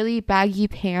like really baggy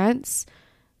pants,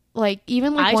 like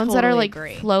even like ones that are like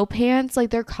flow pants,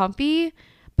 like they're comfy,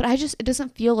 but it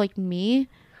doesn't feel like me.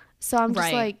 So I'm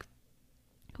just like,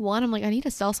 1, I'm like, I need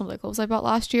to sell some of the clothes I bought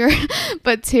last year.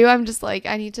 But 2, I'm just like,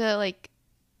 I need to like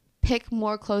pick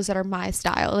more clothes that are my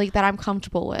style, like that I'm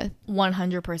comfortable with.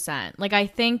 100%. Like I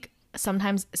think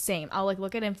sometimes same. I'll like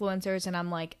look at influencers and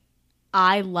I'm like,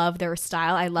 I love their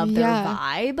style. I love their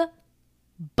vibe.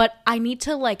 But I need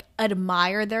to like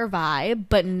admire their vibe,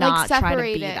 but not like try to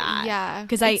be that. Yeah.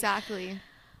 Because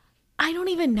I don't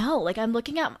even know. Like I'm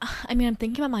thinking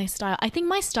about my style. I think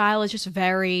my style is just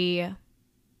very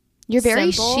You're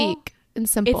very chic and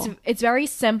simple. It's very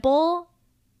simple,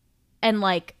 and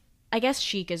like I guess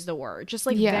chic is the word. Just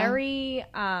like very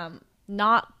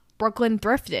not Brooklyn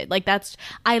thrifted. Like that's,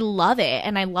 I love it,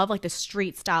 and I love like the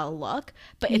street style look,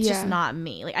 but it's just not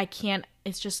me. Like I can't,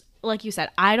 it's just like you said,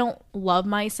 I don't love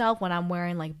myself when I'm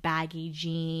wearing like baggy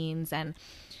jeans and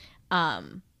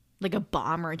like a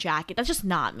bomber jacket. That's just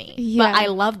not me. But I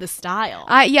love the style.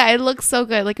 It looks so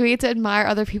good. Like we get to admire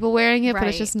other people wearing it, but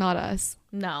it's just not us.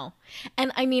 No.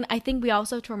 And I mean, I think we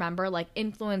also have to remember like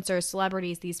influencers,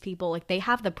 celebrities, these people, like they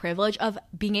have the privilege of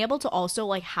being able to also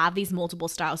like have these multiple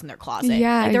styles in their closet.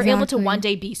 Yeah, like, they're able to one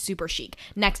day be super chic,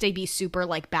 next day be super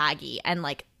like baggy and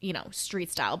like, you know,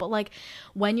 street style. But like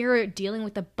when you're dealing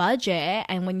with the budget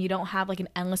and when you don't have like an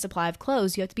endless supply of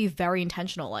clothes, you have to be very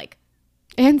intentional, like,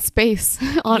 and space,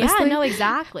 honestly. Yeah, no,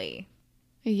 exactly.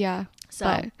 Yeah. So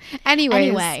but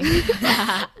anyway,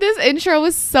 this intro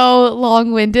was so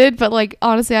long-winded, but like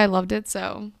honestly I loved it,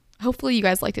 so hopefully you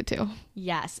guys liked it too.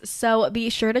 Yes. So be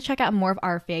sure to check out more of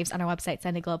our faves on our website,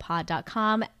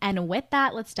 sunnyglowpod.com. And with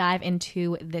that, let's dive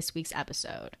into this week's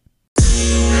episode.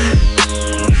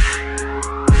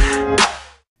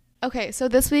 Okay, so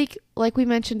this week, like we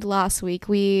mentioned last week,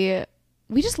 we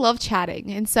just love chatting,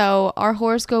 and so our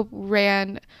horoscope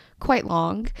ran quite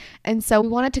long, and so we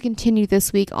wanted to continue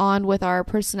this week on with our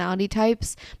personality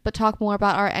types, but talk more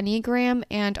about our Enneagram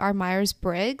and our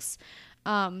Myers-Briggs,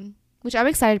 which I'm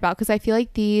excited about because I feel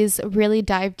like these really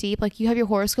dive deep. Like you have your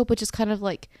horoscope, which is kind of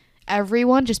like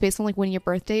everyone just based on like when your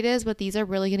birth date is, but these are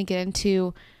really going to get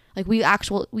into like we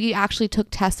actually took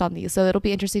tests on these, so it'll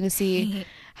be interesting to see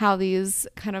how these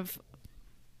kind of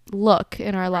look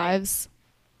in our lives.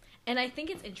 And I think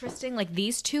it's interesting, like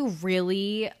these two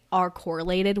really are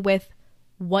correlated with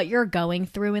what you're going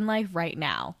through in life right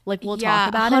now. Like we'll talk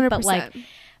about 100%. It, but like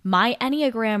my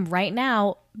Enneagram right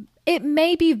now, it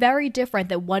may be very different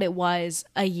than what it was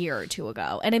a year or two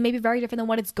ago. And it may be very different than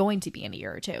what it's going to be in a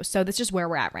year or two. So that's just where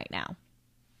we're at right now.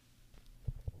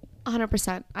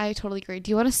 100%. I totally agree.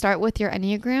 Do you want to start with your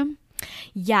Enneagram?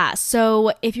 Yeah.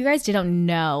 So if you guys didn't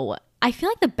know, I feel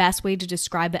like the best way to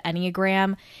describe the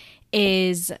Enneagram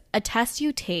is a test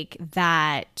you take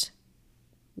that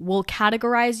will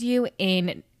categorize you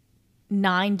in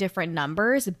 9 different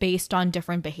numbers based on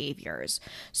different behaviors.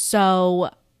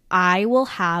 So I will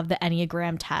have the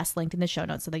Enneagram test linked in the show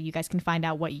notes so that you guys can find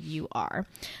out what you are.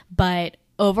 But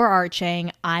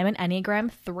overarching, I'm an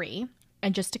Enneagram 3.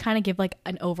 And just to kind of give like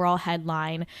an overall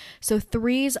headline. So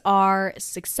 3s are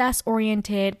success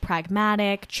oriented,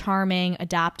 pragmatic, charming,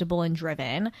 adaptable, and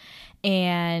driven.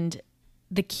 And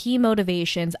the key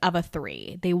motivations of a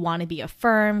 3, they want to be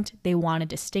affirmed, they want to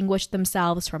distinguish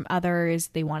themselves from others,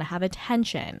 they want to have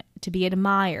attention, to be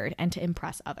admired, and to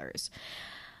impress others.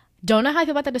 Don't know how I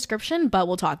feel about that description, but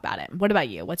we'll talk about it. What about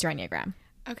you? What's your Enneagram?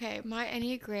 Okay, my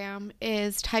Enneagram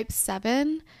is type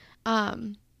 7,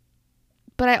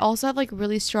 but I also have like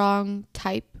really strong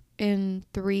type in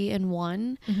 3 and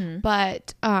 1,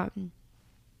 but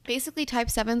basically type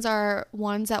 7s are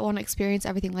ones that want to experience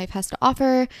everything life has to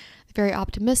offer. Very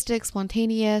optimistic,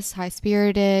 spontaneous,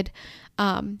 high-spirited,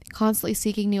 constantly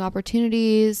seeking new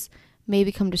opportunities, may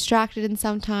become distracted in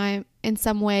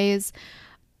some ways.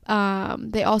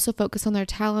 They also focus their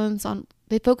talents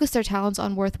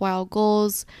on worthwhile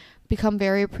goals, become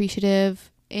very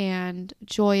appreciative and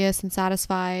joyous and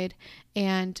satisfied,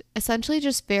 and essentially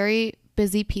just very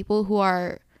busy people who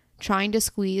are trying to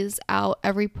squeeze out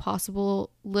every possible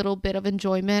little bit of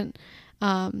enjoyment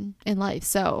in life.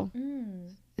 So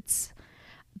it's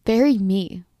very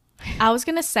me. I was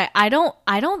gonna say I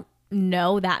don't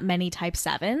know that many type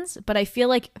 7s, but I feel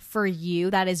like for you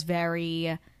that is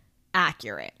very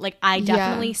accurate. Like I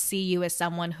definitely see you as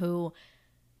someone who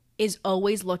is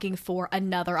always looking for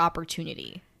another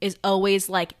opportunity, is always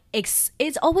like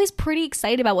is always pretty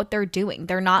excited about what they're doing.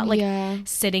 They're not like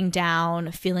sitting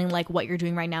down feeling like what you're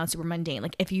doing right now is super mundane.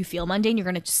 Like if you feel mundane, you're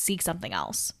gonna seek something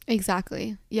else.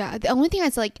 Exactly. Yeah. The only thing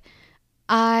is like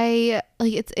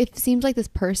it seems like this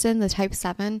person, the type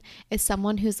 7, is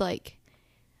someone who's like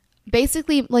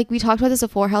basically, like we talked about this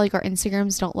before, how like our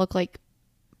Instagrams don't look like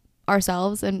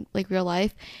ourselves in like real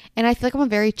life, and I feel like I'm a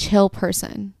very chill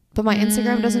person, but my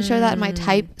Instagram doesn't show that, and my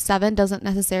type 7 doesn't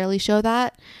necessarily show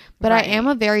that, but I am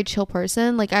a very chill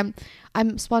person. Like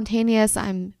I'm spontaneous,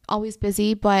 I'm always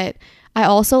busy, but I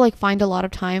also like find a lot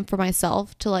of time for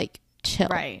myself to like chill.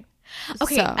 Right.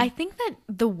 Okay, so I think that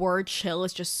the word chill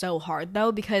is just so hard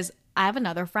though, because I have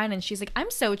another friend and she's like, I'm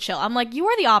so chill. I'm like, you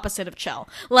are the opposite of chill.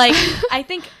 Like I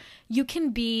think you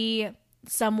can be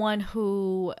someone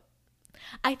who,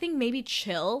 I think maybe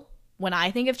chill, when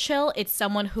I think of chill, it's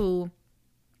someone who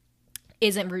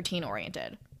isn't routine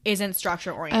oriented, isn't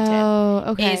structure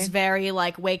oriented, is very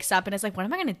like wakes up and is like, what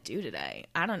am I gonna do today?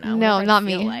 I don't know. No, not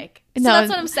me. Like, so that's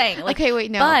what I'm saying. Like, okay,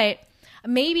 wait, no. But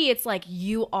maybe it's like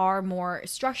you are more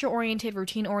structure oriented,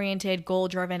 routine oriented, goal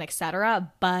driven,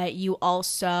 etc. But you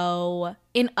also,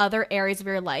 in other areas of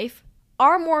your life,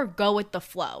 are more go with the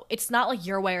flow. It's not like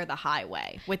your way or the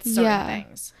highway with certain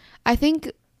things. I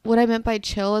think what I meant by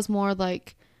chill is more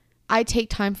like I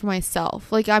take time for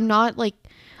myself. Like I'm not like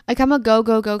I'm a go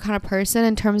kind of person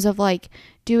in terms of like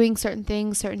doing certain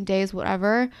things, certain days,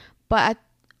 whatever. But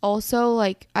also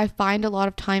like I find a lot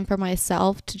of time for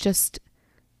myself to just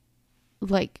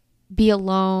like be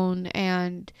alone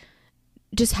and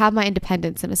just have my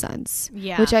independence in a sense.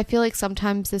 Yeah. Which I feel like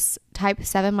sometimes this type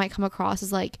 7 might come across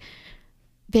as like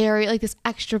very like this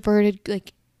extroverted,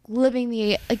 like living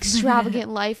the extravagant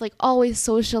life, like always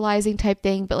socializing type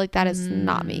thing, but like that is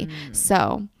not me.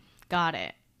 So got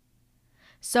it.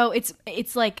 So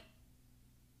it's like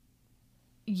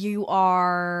you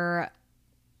are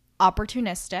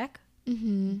opportunistic,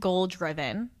 goal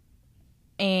driven,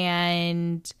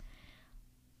 and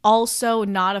also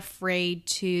not afraid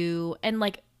to, and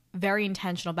like very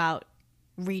intentional about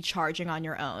recharging on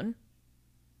your own,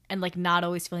 and like not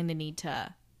always feeling the need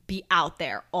to be out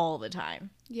there all the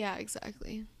time. Yeah,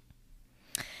 exactly.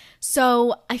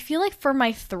 So I feel like for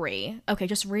my 3, okay,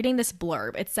 just reading this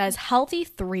blurb, it says healthy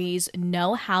 3s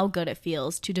know how good it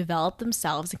feels to develop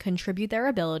themselves and contribute their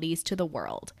abilities to the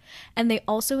world. And they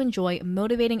also enjoy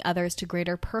motivating others to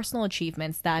greater personal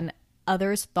achievements than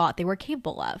others thought they were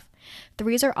capable of.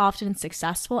 Threes are often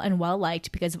successful and well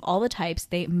liked because of all the types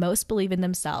they most believe in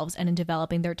themselves and in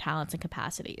developing their talents and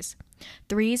capacities.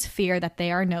 Threes fear that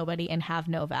they are nobody and have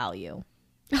no value.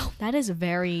 Oh, that is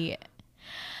very...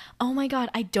 Oh my God,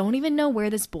 I don't even know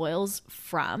where this boils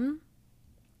from,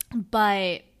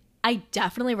 but I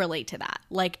definitely relate to that.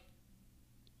 Like,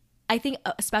 I think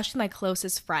especially my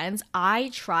closest friends, I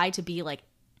try to be like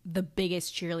the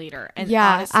biggest cheerleader. And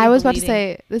yeah, I was about to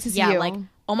say, this is you. Like,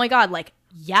 oh my God, like,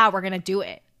 yeah, we're going to do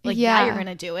it. Like, yeah, you're going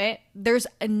to do it. There's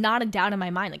not a doubt in my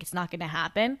mind. Like, it's not going to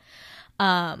happen.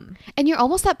 And you're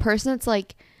almost that person that's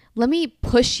like, let me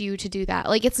push you to do that.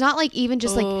 Like, it's not like even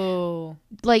just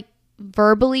like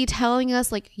verbally telling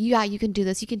us like, yeah, you can do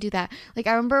this, you can do that. Like,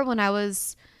 I remember when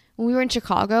we were in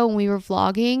Chicago and we were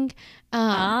vlogging,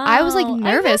 I was like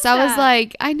nervous. I was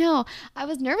like, I know. I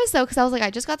was nervous though, because I was like, I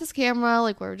just got this camera.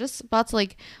 Like, we're just about to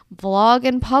like vlog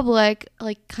in public,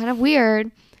 like kind of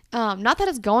weird. Not that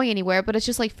it's going anywhere, but it's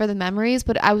just like for the memories.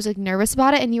 But I was like nervous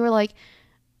about it. And you were like,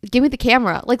 give me the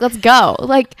camera. Like, let's go.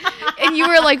 Like, and you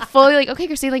were like fully like, okay,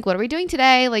 Christine, like, what are we doing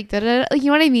today? Like, da-da-da. Like, you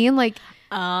know what I mean? Like,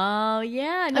 oh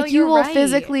yeah, no, like you will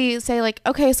physically say like,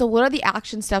 okay, so what are the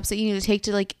action steps that you need to take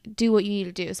to like do what you need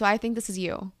to do? So I think this is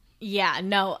you. Yeah,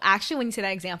 no, actually when you say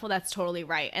that example, that's totally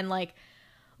right. And like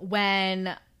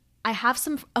when I have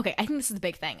I think this is the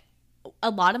big thing. A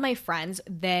lot of my friends,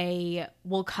 they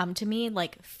will come to me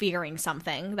like fearing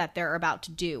something that they're about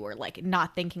to do, or like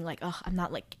not thinking like, oh, I'm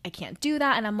not like, I can't do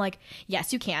that. And I'm like,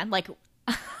 yes, you can. Like,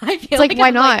 I feel like why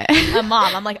not? Like a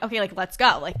mom. I'm like, okay, like let's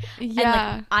go. Like, yeah.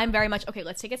 And like I'm very much okay.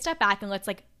 Let's take a step back and let's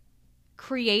like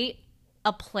create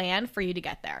a plan for you to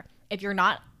get there. If you're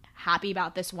not happy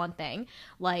about this one thing,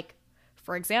 like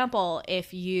for example,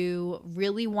 if you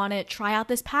really want to try out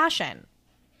this passion,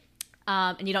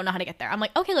 and you don't know how to get there, I'm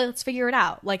like, okay, let's figure it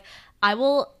out. Like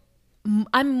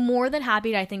I'm more than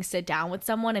happy to, I think, sit down with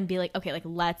someone and be like, okay, like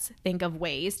let's think of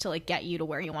ways to like get you to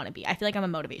where you want to be. I feel like I'm a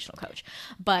motivational coach.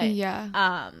 But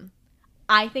yeah.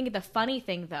 I think the funny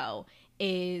thing though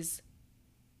is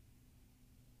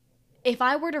if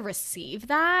I were to receive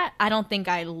that, I don't think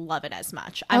I love it as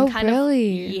much.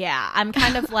 Really? Yeah. I'm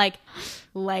kind of like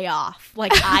lay off.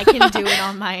 Like I can do it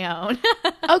on my own.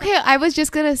 Okay, I was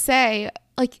just gonna say,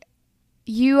 like,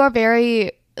 you are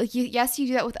very like, yes, you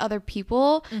do that with other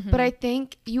people, but I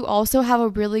think you also have a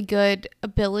really good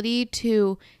ability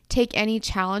to take any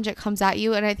challenge that comes at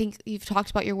you. And I think you've talked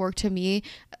about your work to me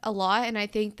a lot. And I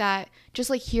think that just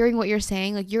like hearing what you're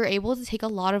saying, like you're able to take a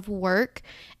lot of work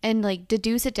and like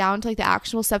deduce it down to like the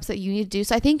actionable steps that you need to do.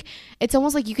 So I think it's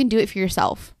almost like you can do it for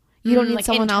yourself. You don't need like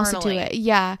someone else to do it.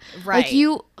 Yeah. Right. Like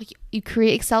you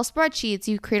create Excel spreadsheets,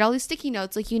 you create all these sticky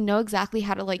notes, like you know exactly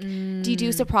how to like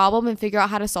deduce a problem and figure out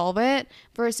how to solve it,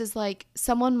 versus like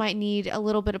someone might need a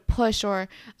little bit of push or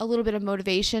a little bit of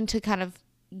motivation to kind of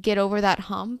get over that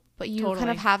hump, but you kind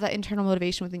of have that internal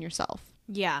motivation within yourself.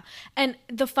 Yeah. And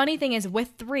the funny thing is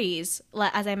with threes,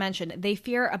 as I mentioned, they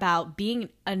fear about being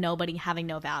a nobody, having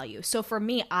no value. So for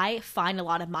me, I find a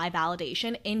lot of my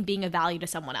validation in being of value to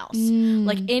someone else.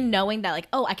 Like in knowing that like,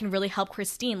 oh, I can really help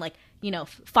Christine, like, you know,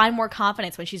 find more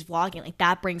confidence when she's vlogging. Like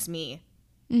that brings me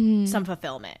some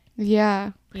fulfillment.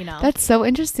 Yeah. You know? That's so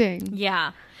interesting.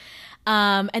 Yeah.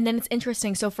 And then it's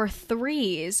interesting. So for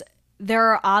threes, there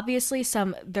are obviously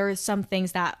some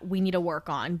things that we need to work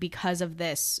on because of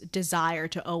this desire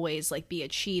to always like be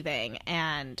achieving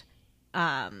and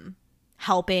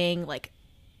helping like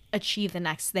achieve the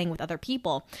next thing with other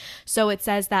people. So it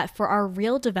says that for our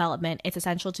real development, it's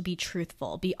essential to be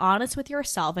truthful. Be honest with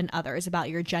yourself and others about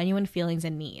your genuine feelings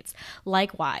and needs.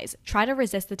 Likewise, try to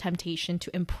resist the temptation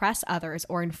to impress others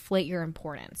or inflate your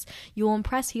importance. You will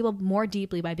impress people more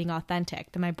deeply by being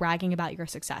authentic than by bragging about your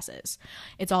successes.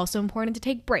 It's also important to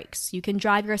take breaks. You can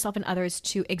drive yourself and others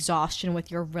to exhaustion with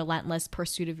your relentless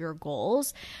pursuit of your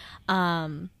goals.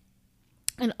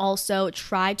 And also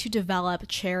try to develop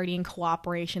charity and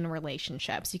cooperation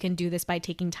relationships. You can do this by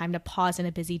taking time to pause in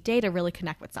a busy day to really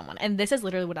connect with someone. And this is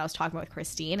literally what I was talking about with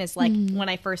Christine, is like when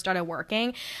I first started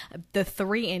working, the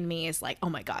three in me is like, oh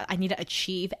my God, I need to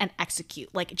achieve and execute.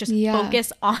 Like just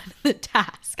focus on the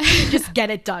task. Just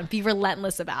get it done. Be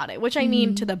relentless about it. Which I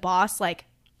mean to the boss, like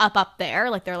up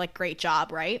there, like they're like, great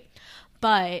job, right?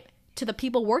 But to the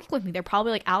people working with me, they're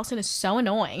probably like, Allison is so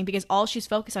annoying because all she's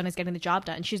focused on is getting the job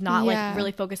done. She's not like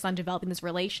really focused on developing this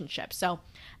relationship. So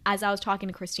as I was talking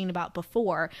to Christine about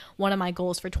before, one of my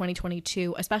goals for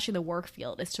 2022, especially the work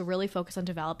field, is to really focus on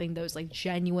developing those like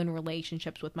genuine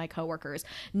relationships with my coworkers,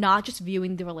 not just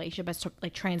viewing the relationship as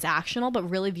like transactional, but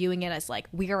really viewing it as like,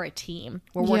 we are a team.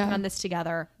 We're working on this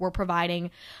together. We're providing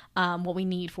what we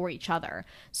need for each other.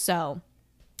 So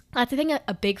that's the thing,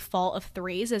 a big fault of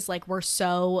threes is like we're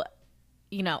so,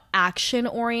 you know, action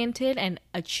oriented and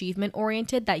achievement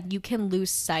oriented that you can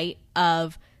lose sight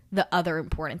of the other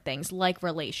important things like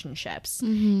relationships.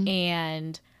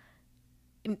 And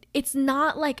it's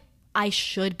not like I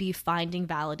should be finding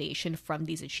validation from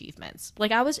these achievements.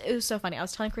 Like it was so funny. I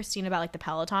was telling Christine about like the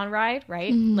Peloton ride,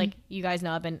 right? Like you guys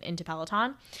know I've been into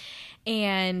Peloton,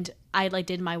 and I like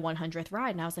did my 100th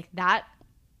ride, and I was like, that,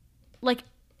 like,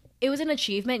 it was an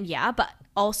achievement, yeah, but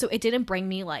also it didn't bring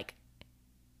me like,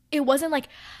 it wasn't like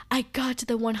I got to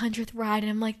the 100th ride and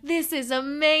I'm like, this is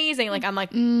amazing. Like I'm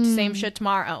like, same shit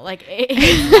tomorrow. Like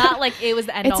it's not like it was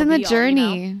the end all. It's in the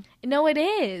journey. You know? No, it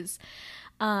is.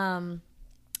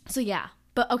 So yeah,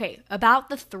 but okay, about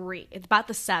the about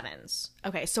the sevens.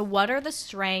 Okay, so what are the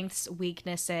strengths,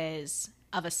 weaknesses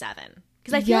of a seven?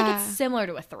 Because I feel like it's similar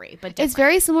to a three, but different. It's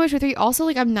very similar to a three. Also,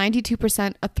 like I'm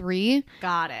 92% a three.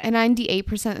 Got it. And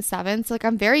 98% a seven. So like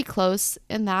I'm very close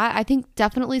in that. I think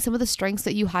definitely some of the strengths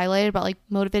that you highlighted about like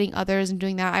motivating others and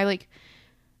doing that, I like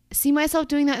see myself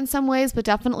doing that in some ways, but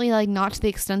definitely like not to the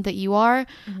extent that you are.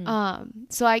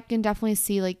 So I can definitely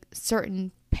see like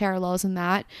certain parallels in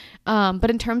that. But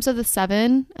in terms of the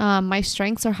seven, my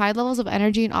strengths are high levels of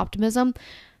energy and optimism.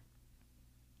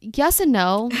 Yes and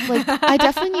no. Like I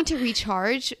definitely need to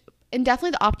recharge, and definitely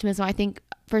the optimism, I think,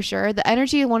 for sure. The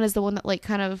energy one is the one that like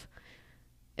kind of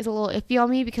is a little iffy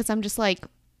on me, because I'm just like,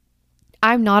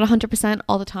 I'm not 100%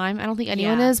 all the time. I don't think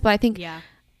anyone is, but I think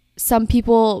some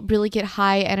people really get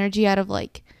high energy out of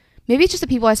like, maybe it's just the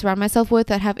people I surround myself with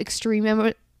that have extreme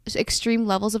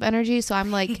levels of energy. So I'm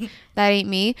like, that ain't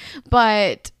me.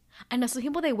 But I know some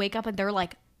people, they wake up and they're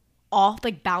like off,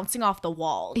 like bouncing off the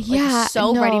wall. Yeah, like,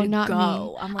 so no, ready to not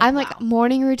go. Me. I'm like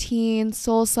morning routine,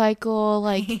 soul cycle,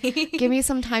 like give me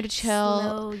some time to chill.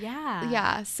 Slow,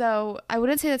 yeah. So I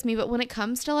wouldn't say that's me, but when it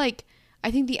comes to like,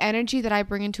 I think the energy that I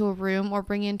bring into a room or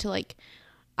bring into like,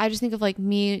 I just think of like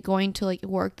me going to like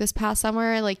work this past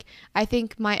summer. Like I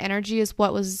think my energy is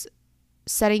what was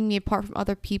setting me apart from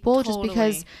other people, just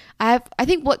because I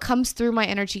think what comes through my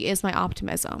energy is my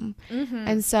optimism.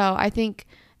 And so I think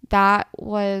that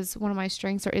was one of my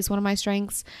strengths, or is one of my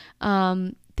strengths.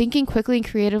 Thinking quickly and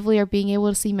creatively, or being able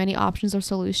to see many options or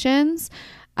solutions.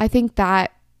 I think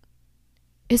that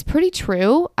is pretty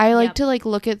true. I like to like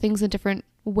look at things in different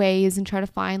ways and try to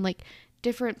find like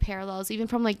different parallels, even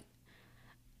from like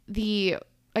the,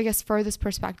 I guess, furthest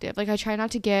perspective. Like I try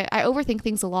not to I overthink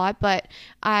things a lot, but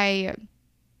I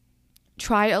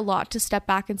try a lot to step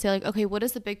back and say like, okay, what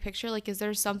is the big picture? Like, is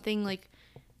there something like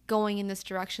going in this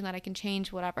direction that I can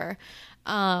change, whatever.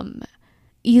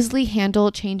 Easily handle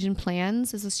change in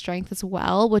plans is a strength as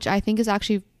well, which I think is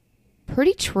actually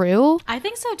pretty true. I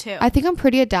think so too. I think I'm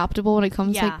pretty adaptable when it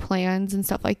comes to like plans and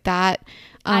stuff like that.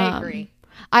 I agree.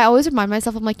 I always remind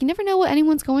myself, I'm like, you never know what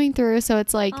anyone's going through. So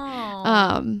it's like,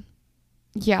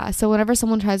 yeah. So whenever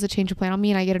someone tries to change a plan on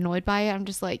me and I get annoyed by it, I'm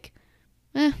just like,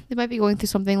 they might be going through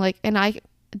something, like, and I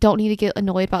don't need to get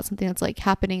annoyed about something that's like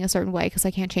happening a certain way because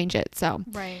I can't change it. So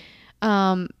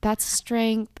that's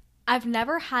strength. I've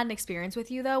never had an experience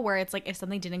with you though where it's like if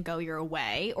something didn't go your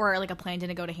way or like a plan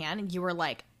didn't go to hand and you were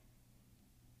like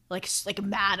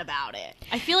mad about it.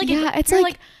 I feel like it's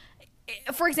like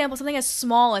for example, something as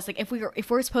small as like if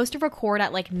we're supposed to record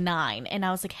at like 9 and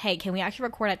I was like, hey, can we actually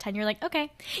record at 10? You're like,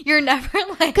 okay. You're never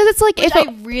like, because it's like, if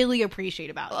I really appreciate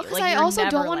about you. Like, I also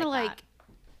don't want to like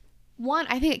one,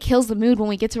 I think it kills the mood when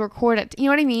we get to record it. You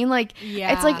know what I mean? Like,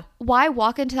 it's like, why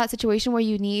walk into that situation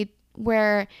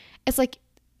where it's like,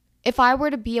 if I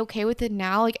were to be okay with it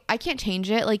now, like, I can't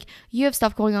change it. Like, you have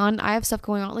stuff going on. I have stuff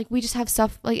going on. Like, we just have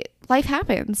stuff, like, life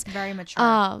happens. Very mature.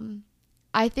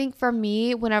 I think for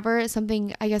me, whenever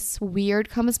something, I guess, weird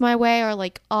comes my way or,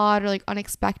 like, odd or, like,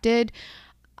 unexpected,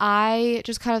 I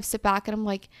just kind of sit back and I'm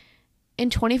like, in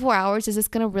 24 hours, is this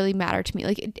going to really matter to me?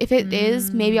 Like, if it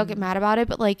is, maybe I'll get mad about it.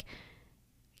 But, like,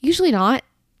 usually not.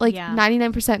 Like,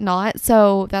 99% not.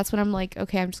 So that's when I'm like,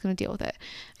 okay, I'm just going to deal with it.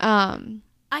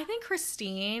 I think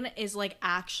Christine is like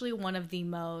actually one of the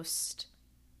most,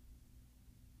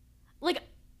 like,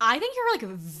 I think you're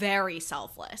like very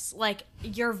selfless. Like,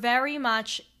 you're very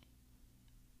much,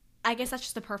 I guess that's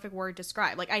just the perfect word to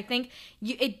describe. Like, I think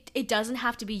it doesn't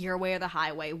have to be your way or the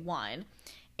highway, one.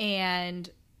 And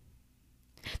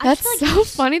that's like so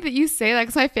funny that you say that,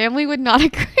 because my family would not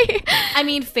agree. I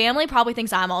mean, family probably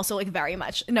thinks I'm also like very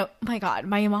much, no, my God,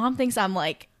 my mom thinks I'm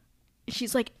like,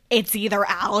 she's like, it's either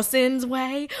Allison's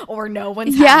way or no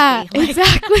one's happy. Like,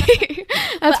 exactly.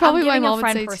 That's probably what my mom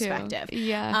would say perspective. Too.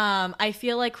 Yeah. I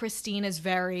feel like Christine is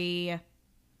very,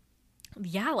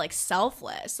 like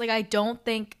selfless. Like, I don't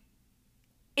think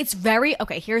it's very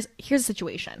okay. Here's the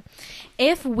situation.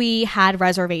 If we had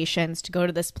reservations to go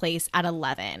to this place at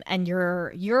 11, and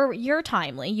you're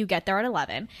timely, you get there at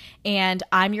 11, and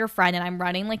I'm your friend and I'm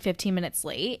running like 15 minutes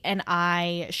late, and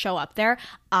I show up there,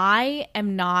 I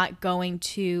am not going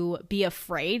to be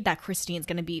afraid that Christine's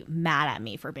going to be mad at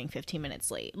me for being 15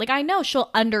 minutes late. Like, I know she'll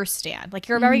understand. Like,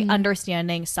 you're a very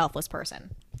understanding, selfless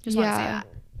person. Just want to say that.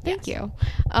 Thank you.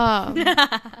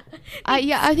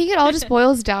 I think it all just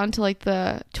boils down to like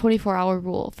the 24-hour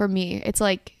rule for me. It's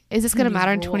like, is this going to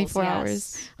matter in 24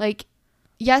 hours? Like,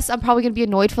 yes, I'm probably going to be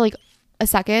annoyed for like a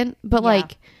second, but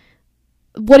like,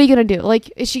 what are you going to do?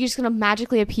 Like, is she just going to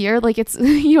magically appear? Like, it's,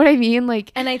 you know what I mean?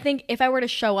 Like, and I think if I were to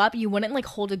show up, you wouldn't like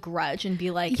hold a grudge and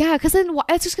be like, yeah, because then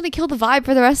it's just going to kill the vibe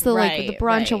for the rest of the, like the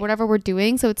brunch or whatever we're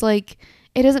doing. So it's like,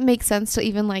 it doesn't make sense to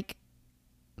even like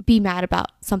be mad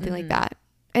about something like that.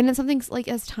 And then something like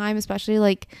as time, especially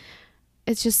like,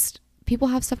 it's just people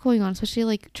have stuff going on, especially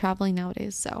like traveling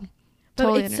nowadays. So, but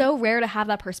totally it's so rare to have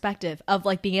that perspective of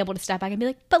like being able to step back and be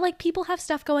like, but like people have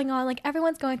stuff going on, like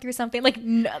everyone's going through something. Like,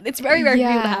 no, it's very rare for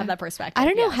people to have that perspective. I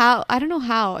don't know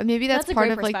how. And maybe that's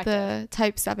part of like the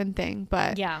type 7 thing.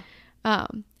 But yeah.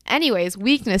 Anyways,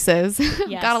 weaknesses.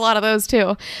 Got a lot of those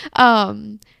too.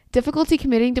 Difficulty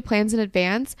committing to plans in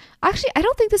advance. Actually, I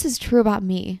don't think this is true about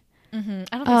me. I don't think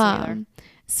so either.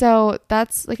 So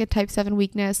that's like a type 7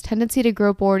 weakness. Tendency to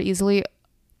grow bored easily.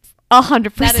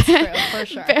 100%. That is true, for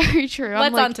sure. Very true.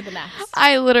 Let's on to the next.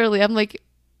 I'm like,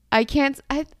 I can't.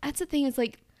 That's the thing. Is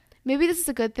like, maybe this is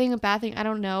a good thing, a bad thing. I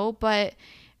don't know. But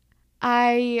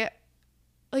I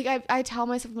tell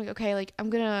myself, I'm like, okay, like I'm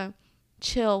gonna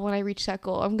chill when I reach that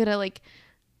goal. I'm gonna like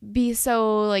be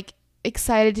so like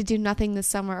excited to do nothing this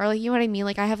summer, or like, you know what I mean?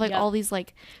 Like I have like all these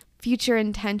like future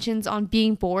intentions on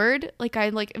being bored. Like I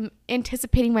like am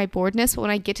anticipating my boredness, but when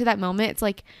I get to that moment, it's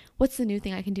like, what's the new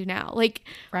thing I can do now? Like,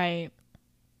 right,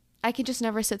 I can just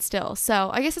never sit still. So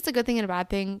I guess it's a good thing and a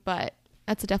bad thing, but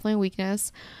that's definitely a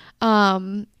weakness.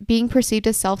 Being perceived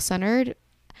as self-centered.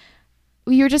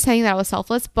 You were just saying that I was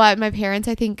selfless, but my parents,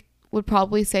 I think, would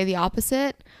probably say the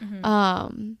opposite.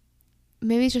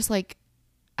 Maybe it's just like,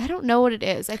 I don't know what it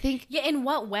is. I think, yeah. In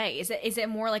what way is it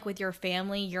more like with your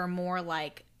family? You're more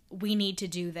like, we need to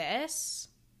do this.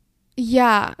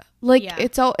 Yeah, like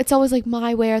it's always like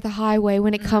my way or the highway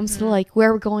when it comes to like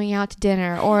where we're going out to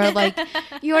dinner, or like,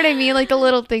 you know what I mean, like the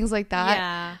little things like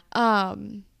that. Or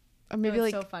maybe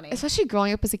like, so funny. Especially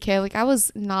growing up as a kid, like I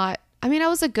was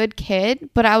a good kid,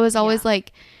 but I was always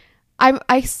like,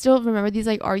 I still remember these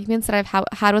like arguments that I've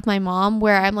had with my mom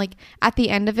where I'm like at the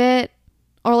end of it,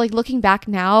 or like looking back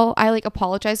now, I like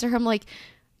apologize to her. I'm like,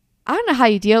 I don't know how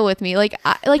you deal with me. Like,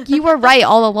 you were right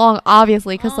all along,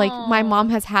 obviously, because like my mom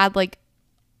has had like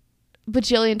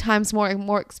bajillion times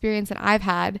more experience than I've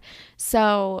had.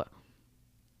 So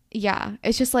yeah,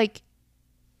 it's just like,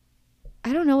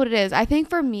 I don't know what it is. I think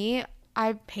for me,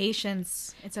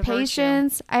 patience. It's a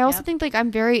patience. Virtue. I also think like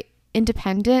I'm very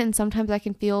independent, and sometimes I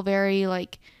can feel very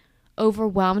like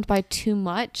overwhelmed by too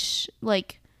much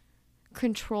like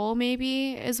control.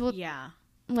 Maybe is what. Yeah.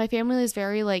 My family is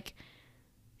very like,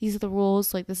 these are the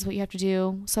rules, like this is what you have to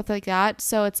do, stuff like that.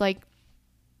 So it's like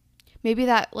maybe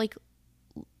that like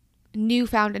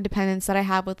newfound independence that I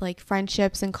have with like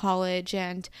friendships in college,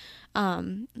 and a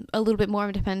little bit more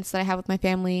independence that I have with my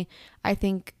family, I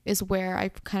think is where I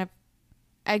kind of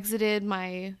exited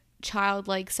my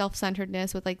childlike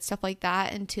self-centeredness with like stuff like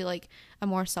that into like a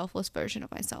more selfless version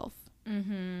of myself.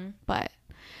 But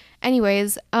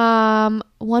anyways, one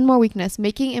more weakness: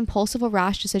 making impulsive or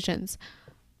rash decisions.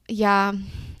 Yeah,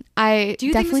 I do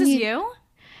you think this is you?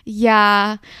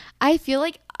 Yeah, I feel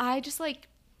like I just like,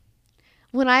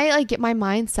 when I like get my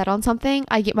mind set on something,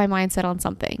 I get my mind set on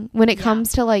something. When it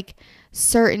comes to like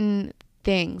certain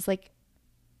things, like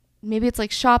maybe it's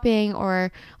like shopping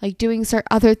or like doing certain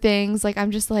other things, like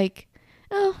I'm just like,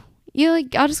 oh,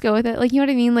 like I'll just go with it. Like, you know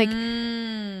what I mean? Like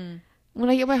when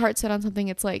I get my heart set on something,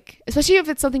 it's like, especially if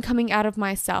it's something coming out of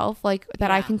myself, like that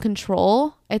I can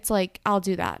control, it's like I'll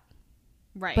do that.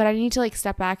 Right. But I need to like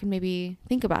step back and maybe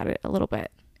think about it a little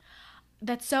bit.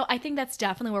 I think that's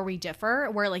definitely where we differ,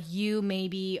 where like you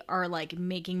maybe are like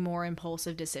making more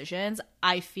impulsive decisions.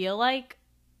 I feel like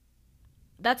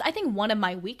I think one of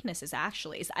my weaknesses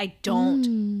actually is I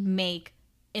don't make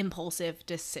impulsive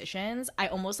decisions. I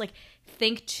almost like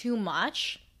think too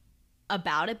much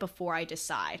about it before I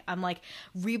decide. I'm like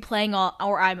replaying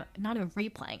I'm not even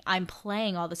replaying. I'm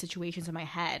playing all the situations in my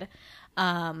head.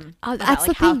 About that's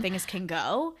like how things can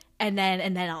go, and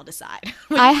then I'll decide.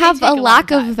 I have a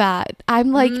lack of that.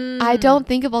 I'm like, I don't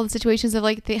think of all the situations of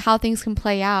like how things can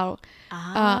play out.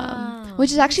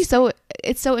 Which is actually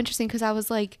it's so interesting, because I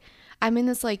was like, I'm in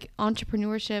this like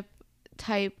entrepreneurship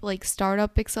type like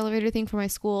startup accelerator thing for my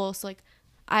school. So like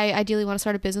I ideally want to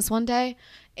start a business one day,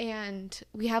 and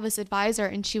we have this advisor,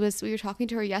 and we were talking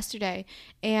to her yesterday,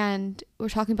 and we are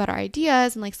talking about our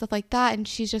ideas and like stuff like that, and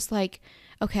she's just like,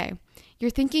 okay,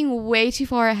 you're thinking way too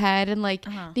far ahead and like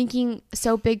thinking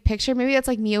so big picture. Maybe that's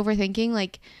like me overthinking.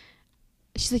 Like,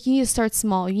 she's like, you need to start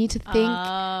small. You need to think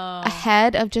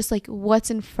ahead of just like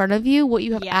what's in front of you, what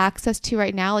you have access to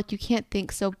right now. Like, you can't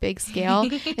think so big scale.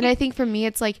 And I think for me,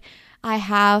 it's like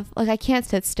I can't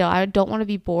sit still. I don't want to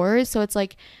be bored. So it's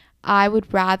like I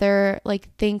would rather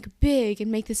like think big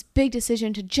and make this big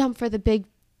decision to jump for the big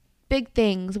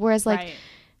things. Whereas like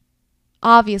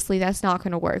obviously that's not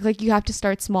going to work. Like, you have to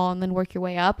start small and then work your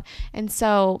way up. And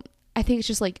so I think it's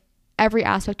just like every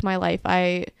aspect of my life,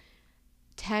 I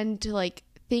tend to like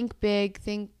think big,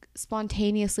 think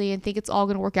spontaneously, and think it's all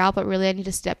going to work out, but really I need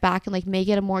to step back and like make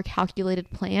it a more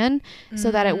calculated plan so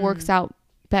that it works out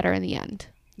better in the end.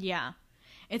 Yeah.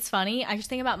 It's funny. I just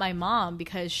think about my mom,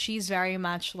 because she's very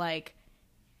much like,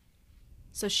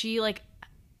 so she like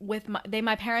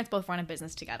my parents both run a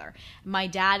business together. My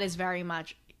dad is very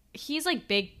much, he's like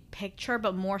big picture,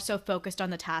 but more so focused on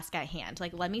the task at hand.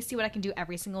 Like, let me see what I can do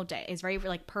every single day. He's very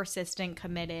like persistent,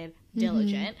 committed,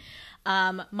 diligent.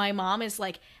 My mom is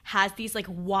like, has these like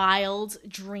wild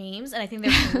dreams, and I think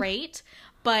they're great,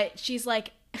 but she's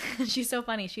like, she's so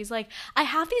funny. She's like, I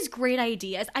have these great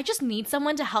ideas. I just need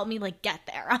someone to help me like get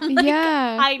there. I'm like,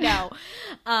 yeah, I know.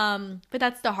 But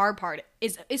that's the hard part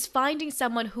is finding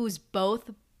someone who's both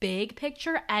big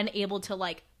picture and able to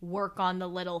like work on the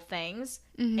little things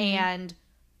and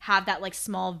have that like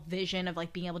small vision of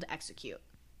like being able to execute.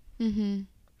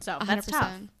 So that's 100%.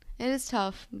 Tough. It is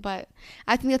tough, but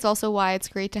I think that's also why it's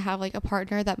great to have like a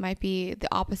partner that might be the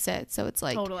opposite. So it's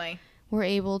like totally we're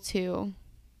able to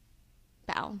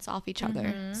balance off each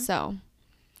other. So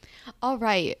all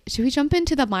right, should we jump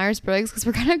into the Myers-Briggs, because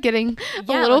we're kind of getting a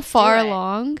little far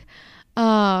along.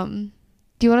 Do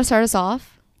you want to start us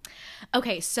off?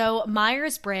 Okay, so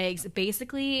Myers-Briggs,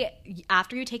 basically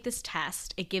after you take this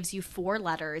test, it gives you 4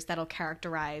 letters that'll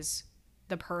characterize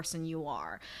the person you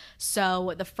are.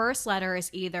 So the first letter is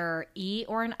either E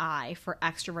or an I for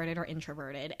extroverted or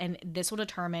introverted, and this will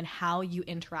determine how you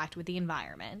interact with the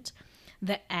environment.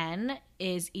 The N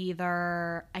is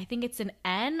either, I think it's an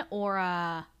N or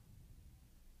a...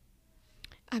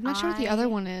 I'm not sure what the other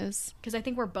one is. Because I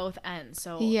think we're both N,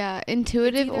 so... Yeah,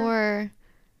 intuitive or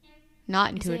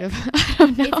not intuitive. I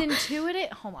don't know. It's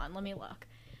intuitive. Hold on, let me look.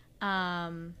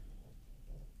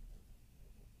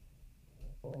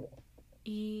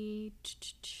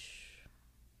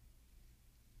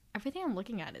 Everything I'm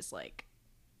looking at is like,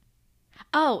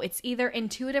 oh, it's either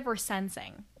intuitive or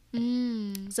sensing.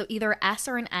 So either S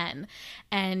or an N,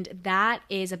 and that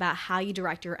is about how you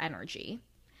direct your energy.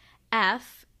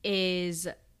 F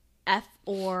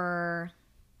or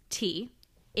T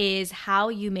is how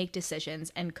you make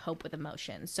decisions and cope with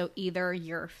emotions. So either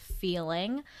you're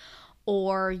feeling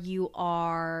or you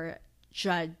are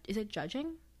is it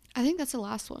judging? I think that's the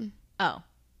last one. Oh,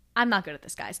 I'm not good at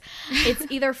this, guys. It's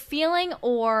either feeling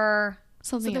or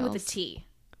something else with a T.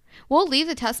 We'll leave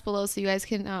the test below so you guys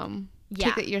can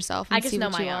take it yourself and see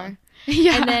what you are.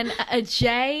 Yeah. And then a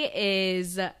J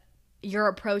is your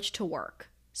approach to work.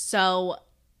 So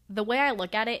the way I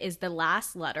look at it is the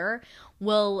last letter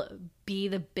will be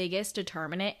the biggest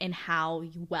determinant in how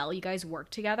well you guys work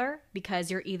together,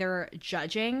 because you're either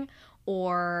judging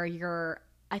or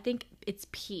I think it's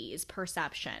P is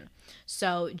perception.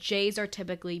 So J's are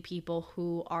typically people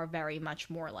who are very much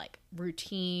more like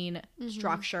routine,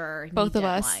 structure, both of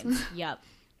us. Yep.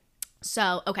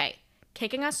 So, okay,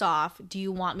 kicking us off, do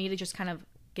you want me to just kind of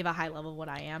give a high level of what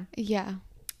I am? Yeah.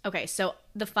 Okay, so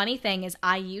the funny thing is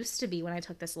I used to be, when I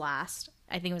took this I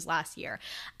think it was last year,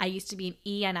 I used to be an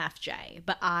ENFJ,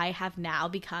 but I have now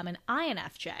become an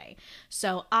INFJ.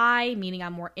 So I, meaning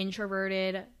I'm more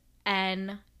introverted,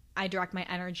 N, I direct my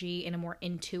energy in a more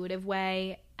intuitive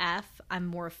way. F, I'm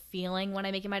more feeling when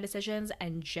I'm making my decisions.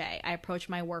 And J, I approach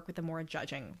my work with a more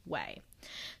judging way.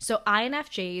 So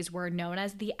INFJs were known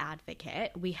as the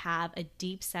advocate. We have a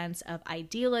deep sense of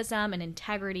idealism and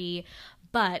integrity,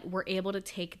 but we're able to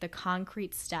take the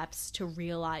concrete steps to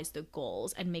realize the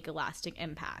goals and make a lasting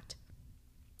impact.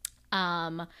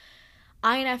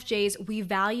 INFJs, we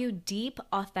value deep,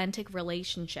 authentic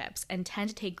relationships and tend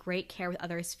to take great care with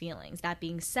others' feelings. That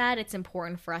being said, it's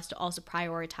important for us to also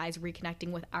prioritize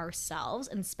reconnecting with ourselves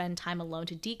and spend time alone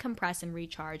to decompress and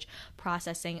recharge,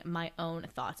 processing my own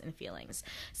thoughts and feelings.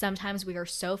 Sometimes we are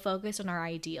so focused on our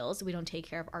ideals, we don't take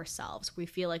care of ourselves. We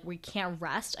feel like we can't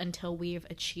rest until we've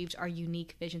achieved our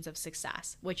unique visions of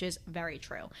success, which is very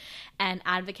true. And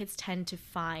advocates tend to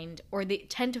they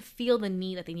tend to feel the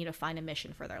need that they need to find a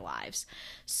mission for their lives.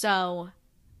 So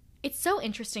it's so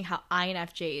interesting how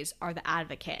INFJs are the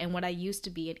advocate and what I used to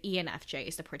be an ENFJ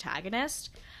is the protagonist.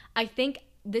 I think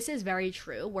this is very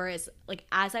true. Whereas like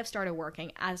as I've started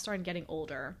working, as I started getting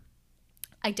older,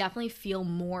 I definitely feel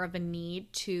more of a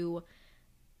need to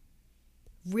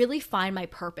really find my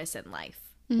purpose in life,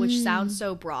 which sounds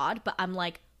so broad, but I'm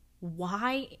like,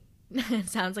 why? It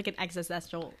sounds like an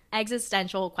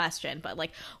existential question, but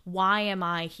like, why am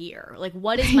I here? Like,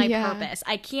 what is my purpose?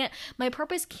 My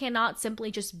purpose cannot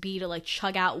simply just be to like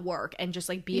chug out work and just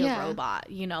like be a robot,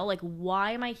 you know? Like,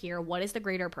 why am I here? What is the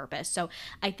greater purpose? So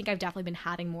I think I've definitely been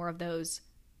having more of those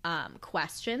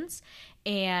questions,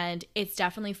 and it's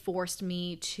definitely forced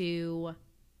me to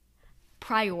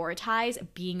prioritize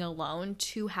being alone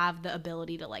to have the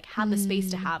ability to like have the space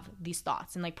to have these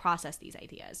thoughts and like process these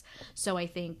ideas. So I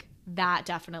think that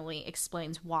definitely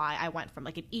explains why I went from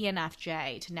like an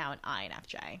ENFJ to now an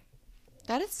INFJ.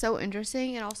 That is so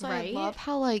interesting. And also Right? I love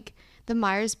how like the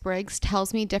Myers-Briggs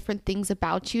tells me different things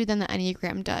about you than the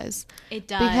Enneagram does. It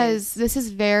does. Because this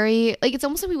is very like, it's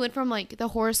almost like we went from like the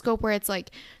horoscope where it's like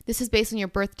this is based on your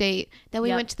birth date, then we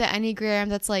went to the Enneagram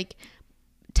that's like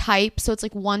type, so it's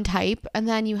like one type, and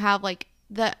then you have like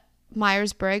the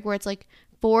Myers-Briggs where it's like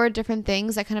 4 different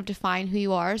things that kind of define who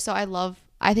you are. So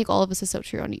I think all of this is so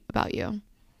true about you.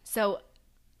 So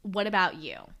what about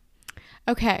you?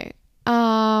 Okay.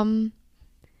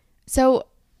 So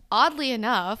oddly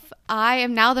enough, I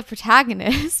am now the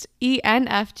protagonist,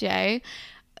 ENFJ.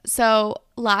 So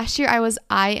last year I was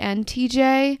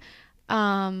INTJ,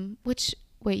 which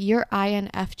wait, you're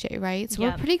INFJ, right? So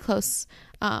we're pretty close,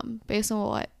 based on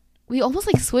what we almost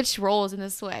like switched roles in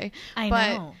this way. I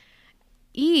know.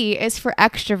 E is for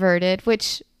extroverted,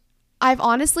 which I've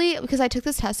honestly, because I took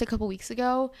this test a couple weeks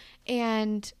ago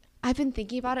and I've been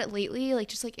thinking about it lately, like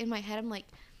just like in my head, I'm like,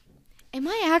 am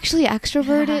I actually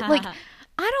extroverted? Like,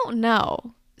 I don't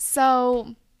know.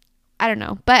 So I don't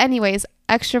know. But anyways,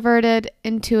 extroverted,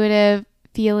 intuitive,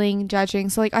 feeling, judging.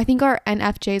 So like I think our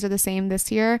NFJs are the same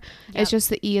this year. It's just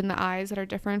the E and the I's that are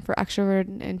different for extroverted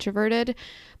and introverted.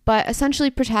 But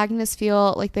essentially protagonists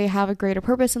feel like they have a greater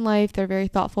purpose in life. They're very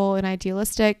thoughtful and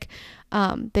idealistic.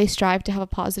 They strive to have a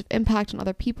positive impact on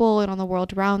other people and on the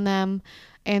world around them.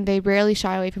 And they rarely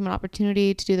shy away from an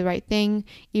opportunity to do the right thing,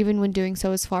 even when doing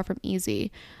so is far from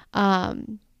easy.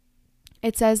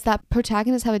 It says that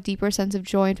protagonists have a deeper sense of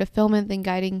joy and fulfillment than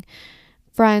guiding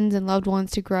friends and loved ones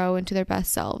to grow into their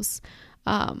best selves.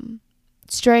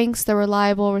 Strengths: they're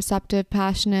reliable, receptive,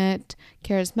 passionate,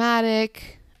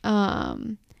 charismatic.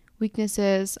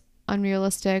 Weaknesses: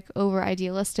 unrealistic, over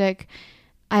idealistic.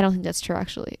 I don't think that's true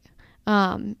actually.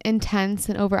 Intense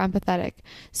and over empathetic.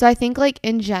 So I think like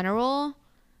in general,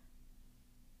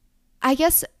 I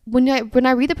guess when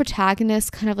I read the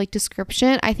protagonist kind of like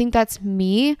description, I think that's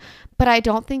me, but I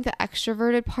don't think the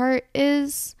extroverted part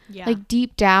is. Like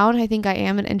deep down, I think I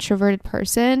am an introverted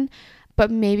person,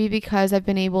 but maybe because I've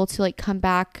been able to like come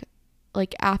back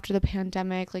like after the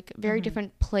pandemic, like very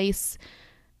different place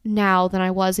now than I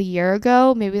was a year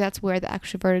ago. Maybe that's where the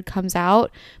extroverted comes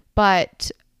out. But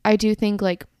I do think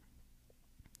like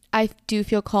I do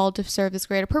feel called to serve this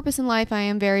greater purpose in life. I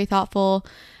am very thoughtful.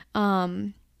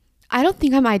 I don't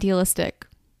think I'm idealistic.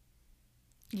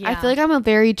 I feel like I'm a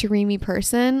very dreamy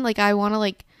person. Like I want to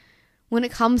like, when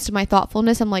it comes to my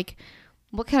thoughtfulness, I'm like,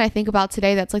 what can I think about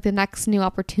today that's like the next new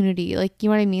opportunity? Like, you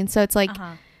know what I mean? So it's like,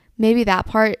 maybe that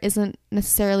part isn't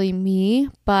necessarily me,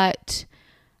 but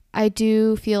I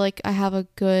do feel like I have a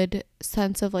good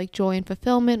sense of like joy and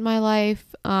fulfillment in my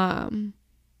life. But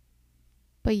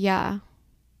yeah.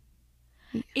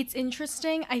 It's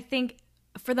interesting. I think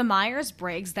for the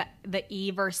Myers-Briggs, the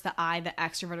E versus the I, the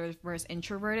extroverted versus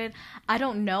introverted, I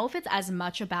don't know if it's as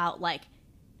much about like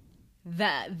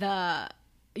the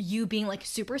you being like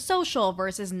super social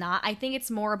versus not. I think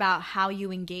it's more about how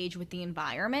you engage with the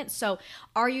environment. So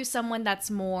are you someone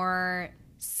that's more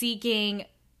seeking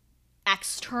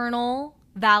external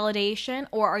validation,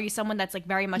 or are you someone that's like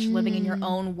very much living in your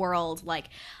own world? Like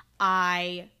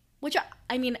I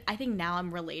mean, I think now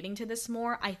I'm relating to this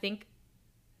more. I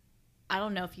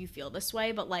don't know if you feel this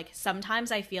way, but like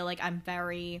sometimes I feel like I'm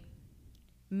very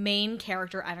main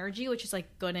character energy, which is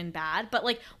like good and bad. But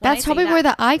like when that's probably where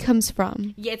the I comes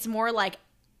from. Yeah, it's more like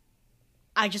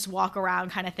I just walk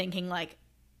around kind of thinking like,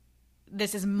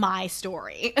 this is my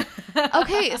story.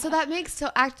 Okay, so that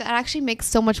actually makes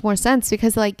so much more sense,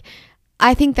 because like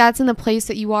I think that's in the place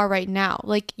that you are right now,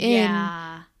 like in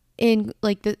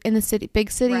like in the city,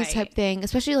 big cities type thing,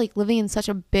 especially like living in such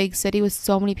a big city with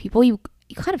so many people. You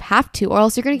kind of have to, or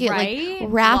else you're gonna get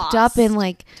like wrapped up in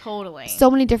like totally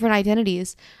so many different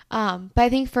identities. But I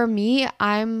think for me,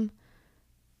 I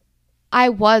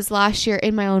was last year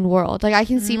in my own world. Like I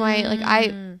can see my like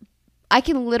I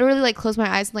can literally like close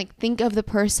my eyes and like think of the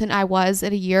person I was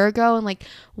a year ago, and like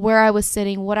where I was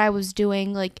sitting, what I was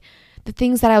doing, like the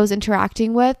things that I was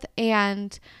interacting with,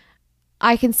 and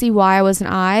I can see why I was an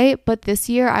I. But this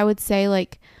year I would say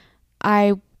like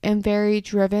I am very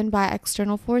driven by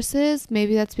external forces.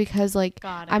 Maybe that's because like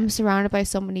I'm surrounded by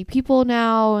so many people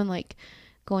now, and like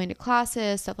going to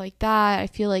classes, stuff like that. I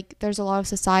feel like there's a lot of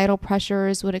societal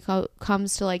pressures when it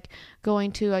comes to like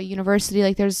going to a university.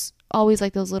 Like there's always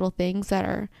like those little things that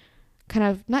are kind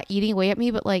of not eating away at me,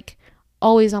 but like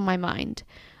always on my mind.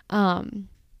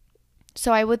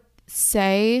 So I would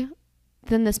say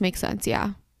then this makes sense.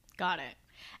 Yeah. Got it.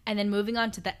 And then moving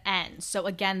on to the N. So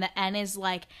again, the N is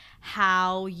like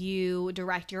how you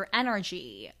direct your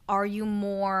energy. Are you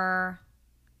more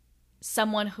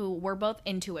someone who, we're both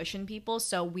intuition people,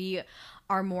 so we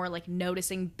are more like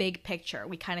noticing big picture.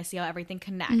 We kind of see how everything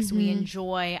connects. We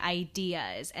enjoy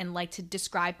ideas and like to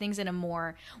describe things in a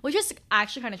more, which is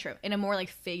actually kind of true, in a more like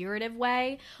figurative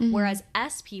way. Whereas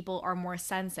S people are more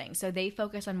sensing. So they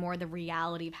focus on more the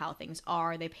reality of how things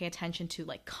are. They pay attention to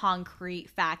like concrete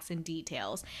facts and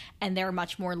details, and they're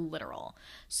much more literal.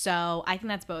 So I think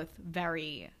that's both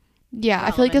very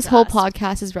I feel like this whole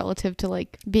podcast is relative to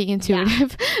like being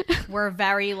intuitive. We're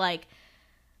very like,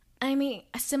 I mean,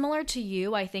 similar to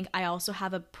you, I think I also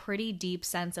have a pretty deep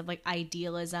sense of like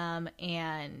idealism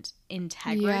and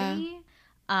integrity.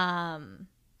 But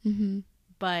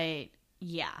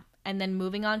yeah. And then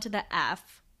moving on to the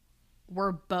F,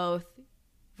 we're both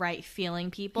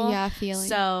feeling people. Yeah, feeling.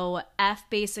 So F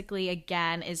basically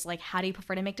again is like, how do you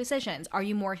prefer to make decisions? Are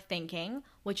you more thinking,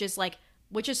 which is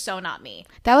so not me.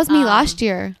 That was me last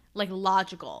year. Like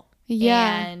logical.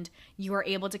 Yeah. And you are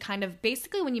able to kind of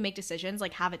basically when you make decisions,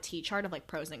 like have a T chart of like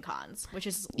pros and cons, which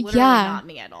is literally not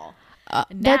me at all.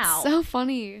 That's so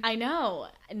funny. I know.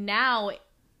 Now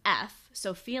F,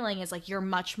 so feeling is like you're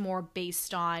much more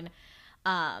based on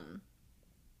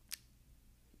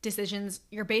decisions.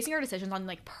 You're basing your decisions on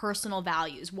like personal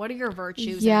values. What are your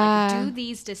virtues? And like do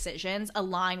these decisions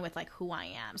align with like who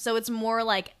I am? So it's more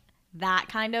like that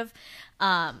kind of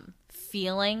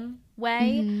feeling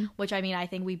way, which I mean I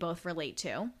think we both relate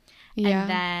to. And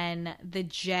then the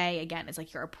J again is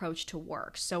like your approach to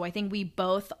work. So I think we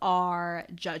both are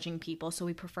judging people, so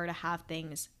we prefer to have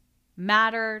things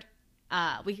mattered.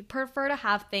 We prefer to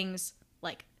have things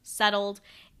like settled,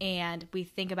 and we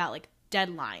think about like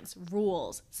deadlines,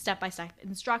 rules, step-by-step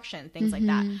instruction, things like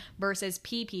that, versus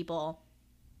P people,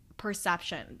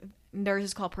 perception. Theirs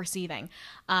is called perceiving.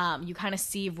 You kind of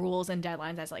see rules and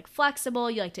deadlines as like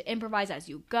flexible. You like to improvise as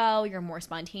you go. You're more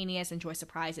spontaneous, enjoy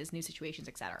surprises, new situations,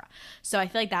 etc. So I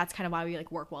feel like that's kind of why we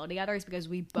like work well together, is because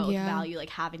we both value like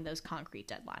having those concrete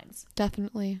deadlines.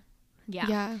 Definitely.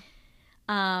 Yeah.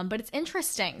 But it's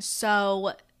interesting.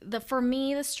 So for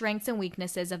me, the strengths and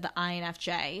weaknesses of the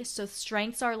INFJ. So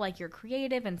strengths are like you're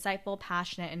creative, insightful,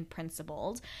 passionate, and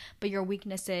principled. But your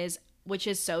weaknesses, which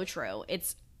is so true,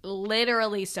 it's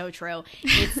literally so true.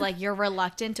 It's like you're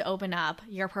reluctant to open up,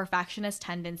 your perfectionist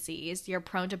tendencies, you're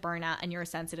prone to burnout, and you're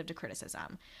sensitive to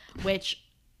criticism, which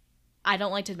I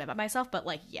don't like to admit about myself, but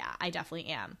like, yeah, I definitely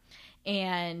am.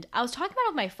 And I was talking about it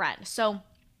with my friend. So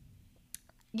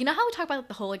you know how we talk about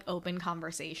the whole like open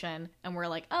conversation, and we're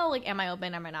like, oh, like, am I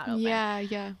open? Am I not open?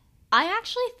 Yeah. I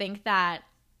actually think that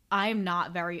I'm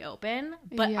not very open,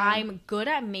 but I'm good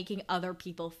at making other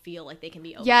people feel like they can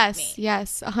be open with me.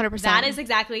 Yes, 100%. That is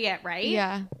exactly it, right?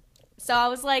 Yeah. So I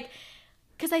was like,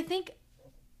 because I think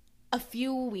a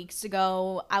few weeks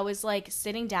ago, I was like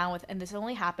sitting down with, and this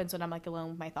only happens when I'm like alone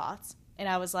with my thoughts, and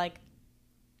I was like,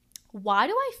 why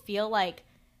do I feel like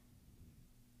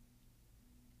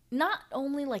not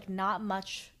only like not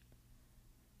much,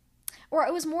 or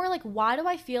it was more like, why do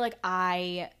I feel like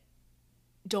I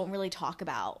don't really talk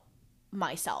about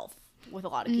myself with a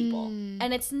lot of people?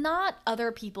 And it's not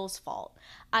other people's fault.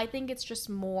 I think it's just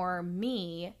more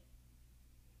me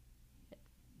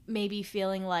maybe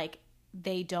feeling like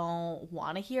they don't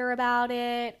want to hear about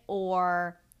it,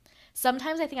 or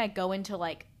sometimes I think I go into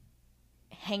like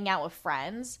hang out with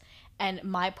friends And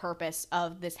my purpose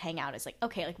of this hangout is like,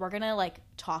 okay, like we're going to like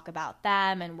talk about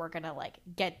them and we're going to like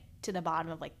get to the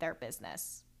bottom of like their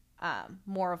business.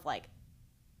 More of like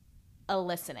a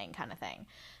listening kind of thing.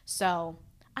 So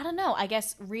I don't know. I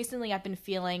guess recently I've been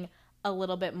feeling a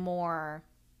little bit more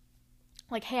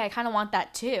like, hey, I kind of want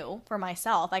that too for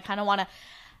myself. I kind of want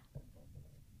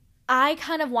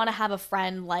to have a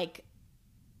friend like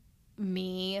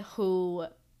me who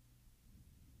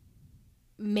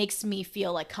makes me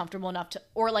feel like comfortable enough to,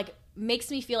 or like makes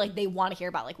me feel like they want to hear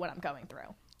about like what I'm going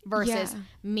through versus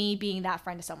me being that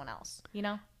friend to someone else, you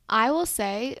know? I will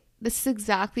say this is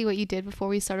exactly what you did before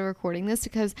we started recording this,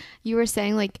 because you were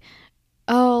saying like,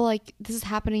 oh, like this is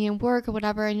happening in work or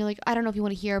whatever, and you're like, I don't know if you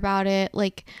want to hear about it,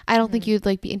 like I don't think you'd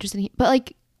like be interested in but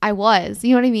like I was,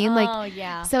 you know what I mean? Oh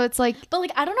yeah. So it's like, but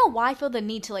like I don't know why I feel the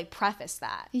need to like preface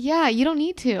that. Yeah, you don't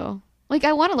need to. Like,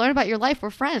 I want to learn about your life. We're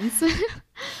friends.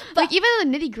 Like, even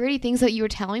the nitty gritty things that you were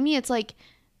telling me, it's like,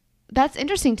 that's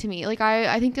interesting to me. Like,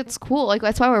 I think it's cool. Like,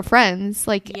 that's why we're friends.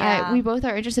 Like, we both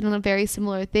are interested in very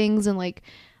similar things and, like,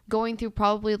 going through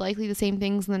probably likely the same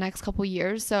things in the next couple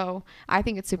years. So, I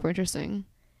think it's super interesting.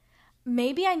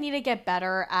 Maybe I need to get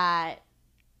better at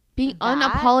being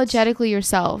unapologetically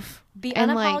yourself. Be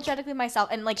unapologetically myself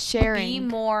and, like, sharing. Be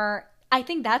more... I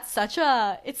think that's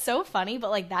it's so funny,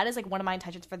 but like that is like one of my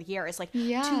intentions for the year is like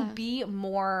to be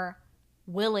more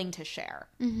willing to share.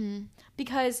 Mm-hmm.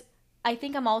 Because I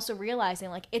think I'm also realizing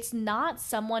like it's not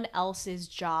someone else's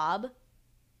job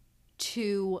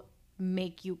to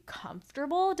make you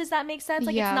comfortable. Does that make sense?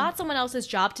 Like it's not someone else's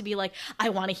job to be like, I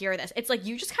want to hear this. It's like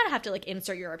you just kind of have to like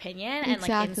insert your opinion and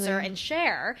like insert and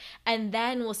share, and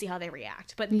then we'll see how they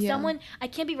react. But I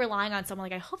can't be relying on someone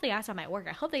like, I hope they ask about my work,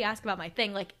 I hope they ask about my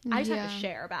thing. Like I just have to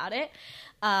share about it.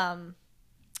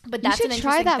 But that's an interesting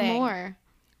try that thing. More.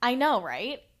 I know,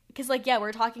 right? Because like I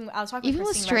was talking even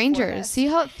with strangers, see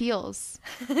how it feels.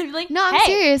 Like, no, I'm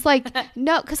serious. Like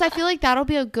no, because I feel like that'll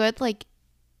be a good like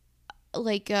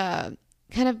kind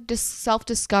of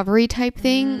self-discovery type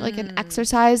thing, like an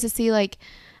exercise to see like,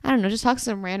 I don't know, just talk to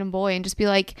some random boy and just be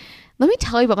like, let me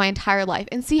tell you about my entire life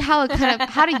and see how it kind of,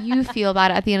 how do you feel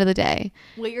about it at the end of the day?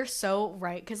 Well, you're so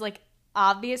right. Because like,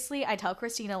 obviously I tell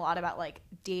Christina a lot about like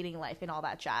dating life and all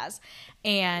that jazz.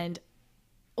 And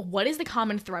what is the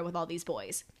common thread with all these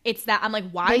boys? It's that I'm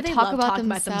like, why do they love talking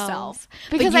about themselves?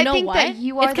 Because I think that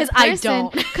you are because I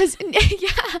don't.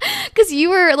 Because you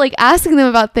were like asking them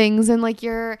about things and like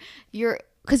you're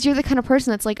because you're the kind of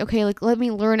person that's like, okay, like let me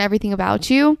learn everything about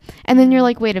you, and then you're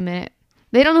like, wait a minute,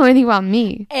 they don't know anything about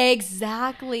me.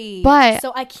 Exactly. But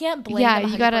so I can't blame them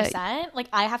 100%. You gotta, like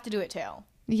I have to do it too.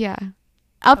 Yeah.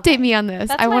 Update me on this.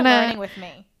 That's learning with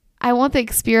me. I want the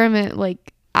experiment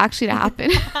like actually to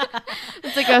happen.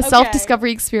 It's like a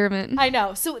self-discovery experiment. I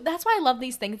know. So that's why I love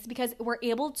these things, because we're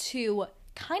able to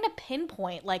kind of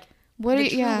pinpoint like the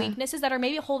true weaknesses that are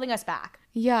maybe holding us back.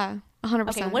 Yeah, 100%.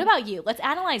 Okay, what about you? Let's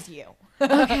analyze you.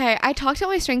 Okay, I talked about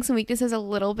my strengths and weaknesses a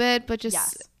little bit, but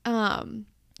just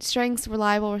strengths: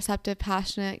 reliable, receptive,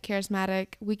 passionate,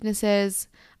 charismatic. Weaknesses: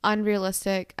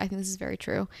 unrealistic. I think this is very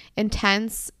true.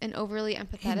 Intense and overly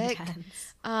empathetic.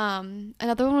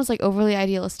 Another one was like overly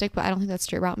idealistic, but I don't think that's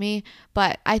true about me.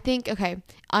 But I think, okay,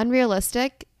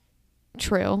 unrealistic,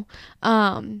 true.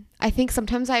 I think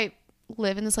sometimes I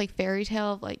live in this like fairy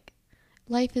tale of like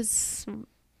life is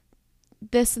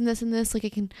this and this and this.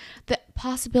 Like the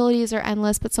possibilities are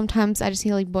endless, but sometimes I just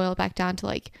need to like boil it back down to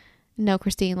like, no,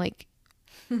 Christine, like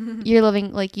you're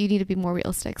living, like you need to be more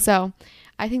realistic. So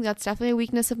I think that's definitely a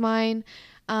weakness of mine.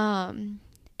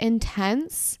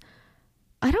 Intense.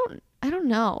 I don't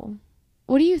know.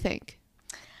 What do you think?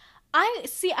 I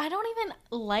don't even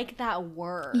like that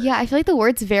word. Yeah, I feel like the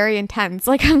word's very intense.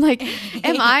 Like I'm like,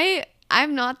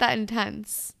 I'm not that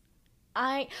intense.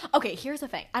 Okay, here's the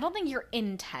thing. I don't think you're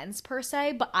intense per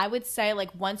se, but I would say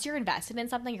like once you're invested in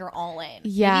something, you're all in.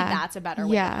 Yeah. Maybe that's a better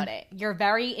way to put it. You're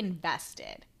very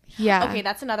invested. Yeah. Okay,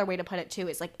 that's another way to put it too,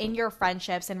 is like in your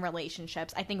friendships and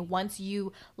relationships, I think once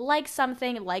you like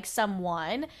something, like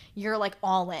someone, you're like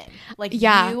all in. Like you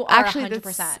are actually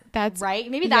 100%. That's right?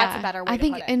 Maybe that's a better way to put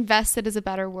it. I think invested is a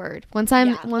better word. Once I'm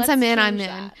in, I'm in.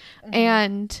 Mm-hmm.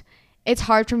 And it's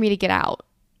hard for me to get out,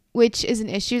 which is an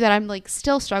issue that I'm like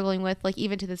still struggling with, like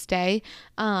even to this day.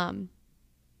 But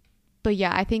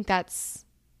yeah, I think that's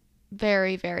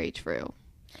very, very true.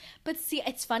 But see,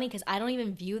 it's funny because I don't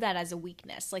even view that as a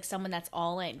weakness, like someone that's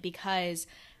all in, because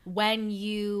when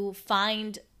you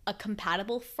find a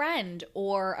compatible friend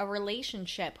or a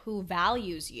relationship who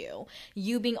values you,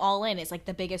 you being all in is like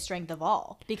the biggest strength of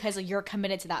all, because you're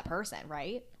committed to that person,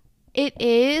 right? It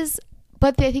is,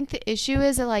 but I think the issue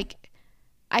is that like,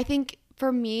 I think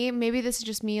for me, maybe this is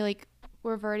just me like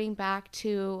reverting back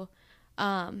to,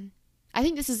 I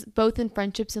think this is both in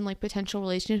friendships and like potential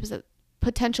relationships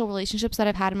that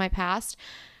I've had in my past.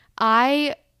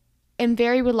 I am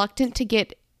very reluctant to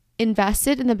get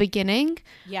invested in the beginning.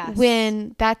 Yes.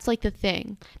 When that's like the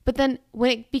thing. But then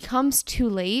when it becomes too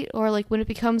late, or like when it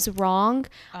becomes wrong,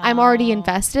 I'm already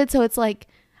invested. So it's like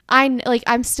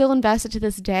I'm still invested to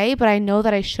this day, but I know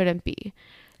that I shouldn't be.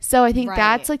 So I think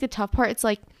that's like the tough part. It's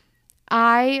like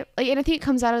and I think it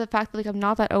comes out of the fact that like I'm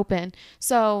not that open.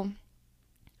 So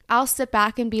I'll sit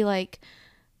back and be like,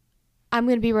 I'm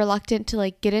going to be reluctant to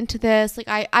like get into this. Like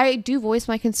I do voice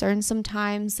my concerns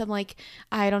sometimes. I'm like,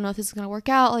 I don't know if this is going to work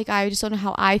out. Like I just don't know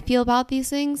how I feel about these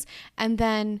things. And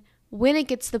then when it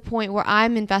gets to the point where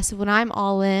I'm invested, when I'm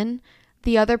all in,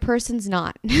 the other person's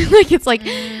not. Like it's like,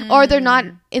 or they're not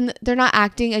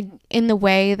acting in the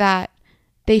way that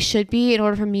they should be in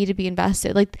order for me to be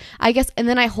invested. Like I guess, and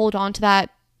then I hold on to that,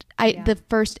 the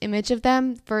first image of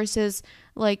them versus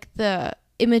like the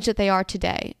image that they are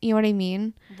today. You know what I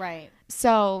mean? Right.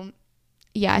 So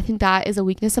yeah, I think that is a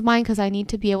weakness of mine, because I need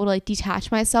to be able to like detach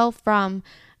myself from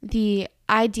the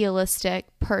idealistic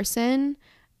person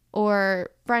or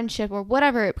friendship or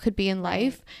whatever it could be in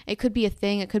life. It could be a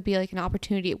thing, it could be like an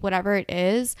opportunity, whatever it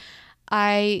is.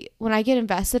 When I get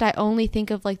invested, I only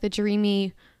think of like the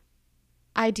dreamy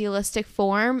idealistic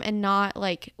form and not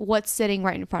like what's sitting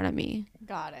right in front of me.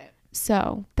 Got it.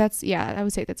 So that's, yeah, I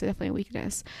would say that's definitely a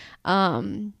weakness.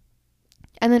 And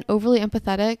then overly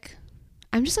empathetic.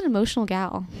 I'm just an emotional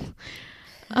gal.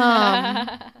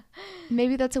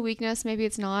 Maybe that's a weakness. Maybe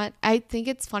it's not. I think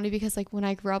it's funny because like when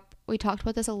I grew up, we talked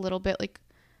about this a little bit, like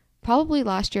probably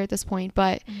last year at this point,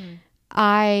 but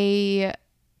I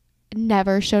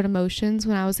never showed emotions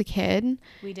when I was a kid.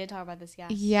 We did talk about this,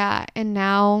 yes. Yeah. And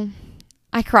now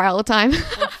I cry all the time.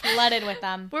 We're flooded with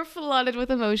them. We're flooded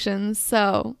with emotions.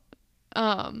 So,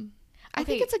 I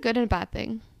think it's a good and a bad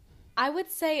thing. I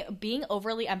would say being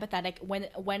overly empathetic,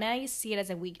 when I see it as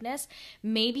a weakness,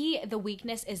 maybe the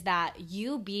weakness is that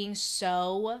you being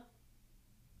so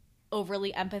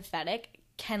overly empathetic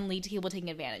can lead to people taking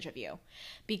advantage of you,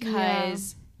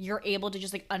 because you're able to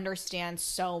just like understand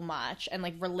so much and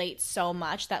like relate so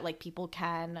much that like people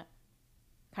can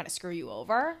kind of screw you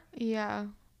over. Yeah.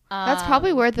 That's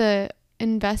probably where the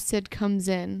invested comes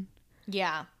in.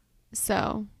 Yeah.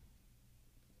 So,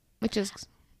 which is,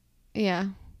 yeah.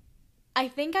 I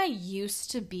think I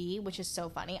used to be, which is so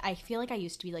funny, I feel like I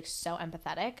used to be like so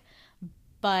empathetic,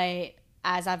 but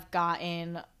as I've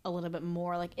gotten a little bit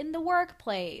more like in the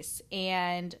workplace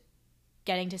and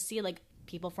getting to see like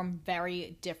people from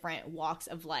very different walks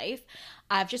of life,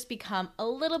 I've just become a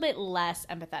little bit less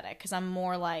empathetic, because I'm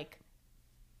more like,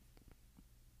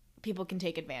 people can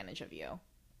take advantage of you.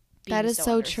 That is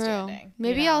so true.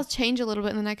 Maybe I'll change a little bit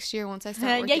in the next year once I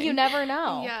start working. Yeah, you never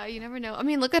know. Yeah, you never know. I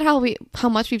mean, look at how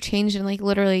much we've changed in like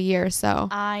literally a year. So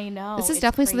I know. This is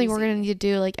definitely something we're going to need to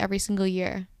do like every single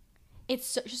year.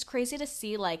 It's just crazy to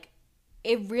see, like,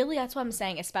 it really, that's what I'm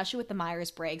saying, especially with the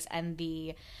Myers-Briggs and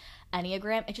the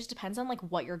Enneagram, it just depends on like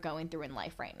what you're going through in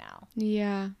life right now.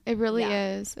 Yeah, it really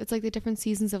is. It's like the different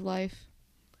seasons of life.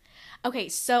 Okay,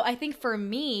 so I think for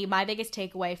me, my biggest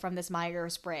takeaway from this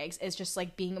Myers-Briggs is just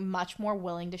like being much more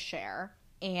willing to share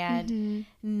and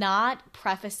not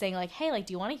prefacing like, hey, like,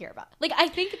 do you want to hear about it? Like, I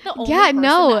think the only person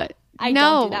that I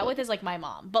don't do that with is like my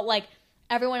mom. But like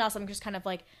everyone else, I'm just kind of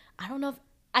like, I don't know if,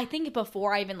 I think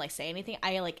before I even like say anything,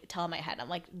 I like tell in my head, I'm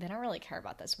like, they don't really care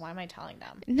about this. Why am I telling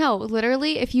them? No,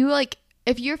 literally, if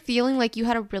you're feeling like you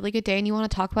had a really good day and you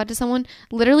want to talk about it to someone,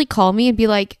 literally call me and be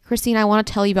like, Christine, I want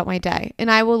to tell you about my day.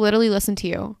 And I will literally listen to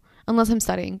you, unless I'm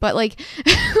studying. But like,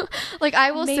 like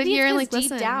I will sit here and like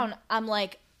listen. Deep down, I'm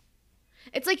like,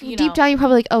 it's like deep down, you're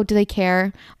probably like, oh, do they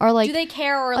care? Or like, do they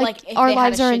care? Or like if our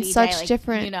lives are in such day,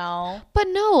 different, you know? But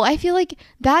no, I feel like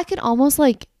that could almost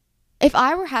like, if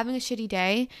I were having a shitty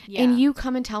day and you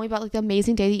come and tell me about like the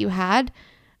amazing day that you had,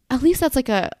 at least that's like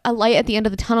a light at the end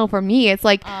of the tunnel for me. It's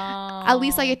like, at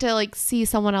least I get to like see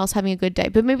someone else having a good day.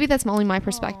 But maybe that's only my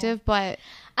perspective, but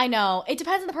I know. It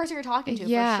depends on the person you're talking to, for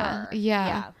sure.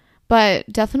 Yeah. But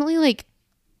definitely like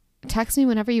text me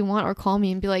whenever you want or call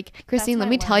me and be like, Christine, let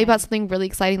me tell you about something really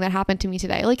exciting that happened to me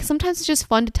today. Like sometimes it's just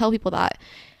fun to tell people that.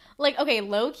 Like, okay,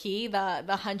 low key, the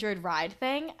 100 ride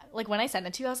thing, like when I sent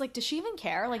it to you, I was like, does she even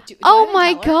care? Like, do oh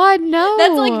my God, no.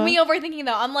 That's like me overthinking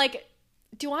though. I'm like,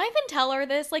 do I even tell her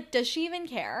this? Like, does she even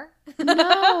care?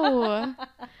 No.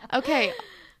 Okay.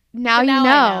 Now you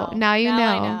know. Now you know.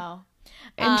 I know.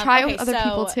 And try it with other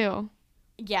people too.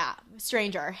 Yeah.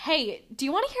 Stranger. Hey, do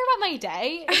you want to hear about my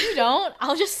day? If you don't,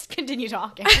 I'll just continue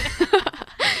talking.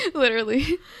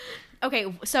 Literally.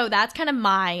 Okay. So that's kind of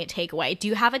my takeaway. Do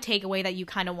you have a takeaway that you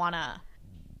kind of want to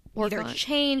either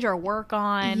change or work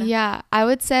on? Yeah, I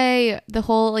would say the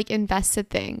whole like invested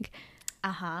thing.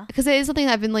 Uh-huh. Because it is something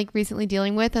that I've been like recently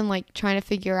dealing with and like trying to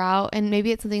figure out, and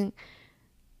maybe it's something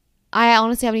I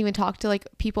honestly haven't even talked to like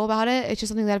people about it. It's just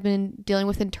something that I've been dealing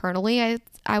with internally,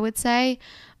 I would say.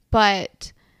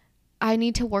 But I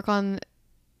need to work on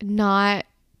not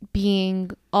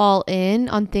being all in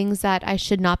on things that I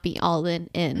should not be all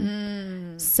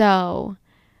in. So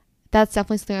that's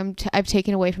definitely something I've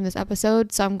taken away from this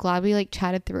episode. So I'm glad we like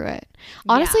chatted through it.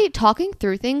 Honestly, talking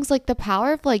through things, like the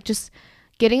power of like just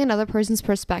getting another person's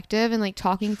perspective and like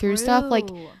talking through stuff. Like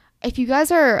if you guys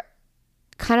are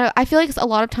kind of, I feel like a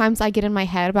lot of times I get in my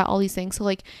head about all these things. So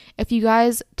like if you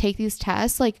guys take these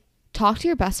tests, like talk to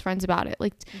your best friends about it.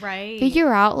 Like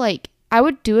figure out, like I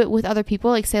would do it with other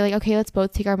people. Like say like, okay, let's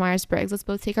both take our Myers-Briggs. Let's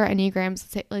both take our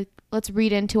Enneagrams. Let's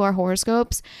read into our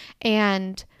horoscopes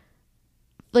and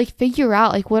like figure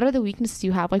out like what are the weaknesses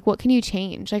you have, like what can you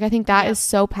change. Like I think that is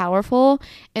so powerful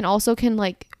and also can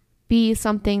like be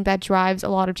something that drives a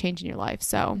lot of change in your life.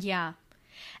 So yeah,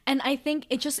 and I think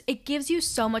it gives you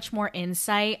so much more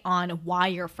insight on why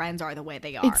your friends are the way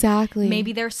they are. Exactly.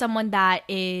 Maybe there's someone that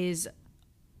is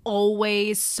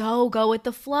always so go with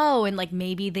the flow, and like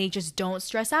maybe they just don't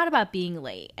stress out about being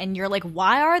late, and you're like,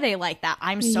 why are they like that?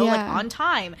 I'm so like on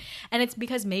time. And it's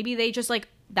because maybe they just like,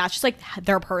 that's just like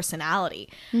their personality.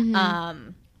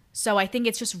 So I think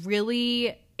it's just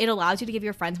really, it allows you to give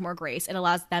your friends more grace. It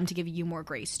allows them to give you more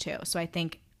grace too. So I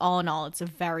think all in all, it's a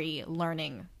very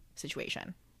learning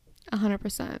situation.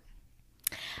 100%.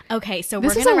 Okay, so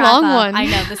this we're gonna is a wrap long up. one. I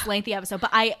know, this lengthy episode, but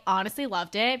I honestly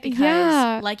loved it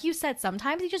because like you said,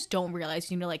 sometimes you just don't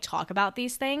realize you need to like talk about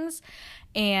these things.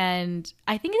 And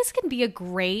I think this can be a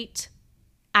great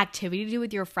activity to do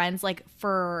with your friends, like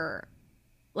for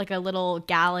like a little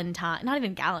Galentine, not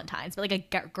even Galentine's, but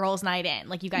like a girls' night in.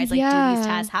 Like you guys like do these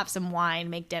tests, have some wine,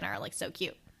 make dinner, like so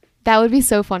cute. That would be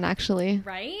so fun, actually.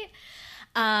 Right?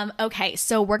 Okay,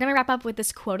 so we're gonna wrap up with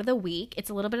this quote of the week. It's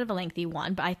a little bit of a lengthy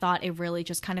one, but I thought it really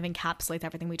just kind of encapsulates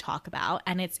everything we talk about.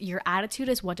 And it's, your attitude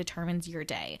is what determines your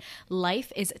day.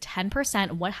 Life is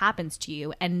 10% what happens to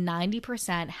you and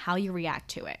 90% how you react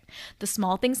to it. The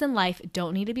small things in life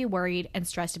don't need to be worried and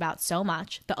stressed about so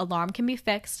much. The alarm can be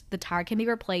fixed, the tire can be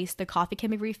replaced, the coffee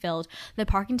can be refilled, the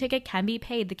parking ticket can be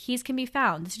paid, the keys can be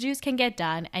found, the to-dos can get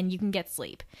done, and you can get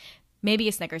sleep. Maybe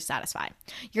a Snickers satisfied.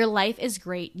 Your life is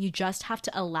great. You just have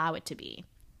to allow it to be.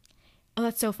 Oh,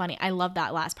 that's so funny. I love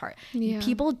that last part. Yeah.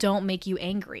 People don't make you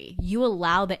angry. You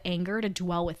allow the anger to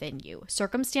dwell within you.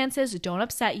 Circumstances don't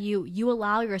upset you. You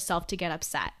allow yourself to get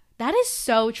upset. That is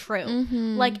so true.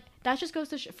 Like, that just goes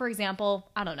to, for example,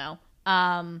 I don't know,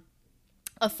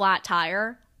 a flat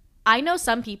tire. I know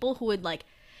some people who would like,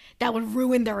 that would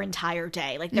ruin their entire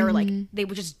day. Like they were like, they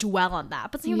would just dwell on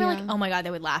that. But some people are like, oh my God, they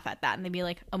would laugh at that. And they'd be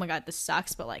like, oh my God, this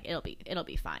sucks, but like, it'll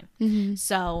be fine.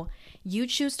 So you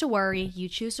choose to worry, you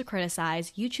choose to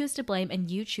criticize, you choose to blame, and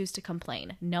you choose to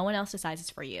complain. No one else decides it's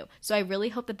for you. So I really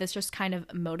hope that this just kind of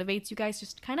motivates you guys,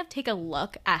 just kind of take a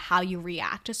look at how you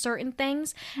react to certain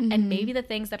things. And maybe the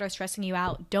things that are stressing you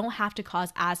out don't have to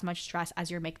cause as much stress as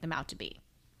you're making them out to be.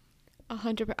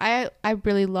 100%. I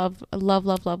really love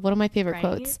one of my favorite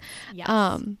quotes.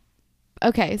 Yes.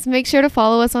 Okay, so make sure to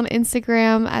follow us on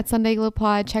Instagram at Sunday Glow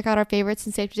Pod. Check out our favorites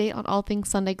and stay up to date on all things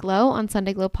Sunday Glow on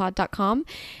SundayGlowPod.com.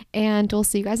 And we'll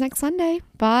see you guys next Sunday.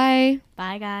 Bye.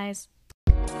 Bye, guys.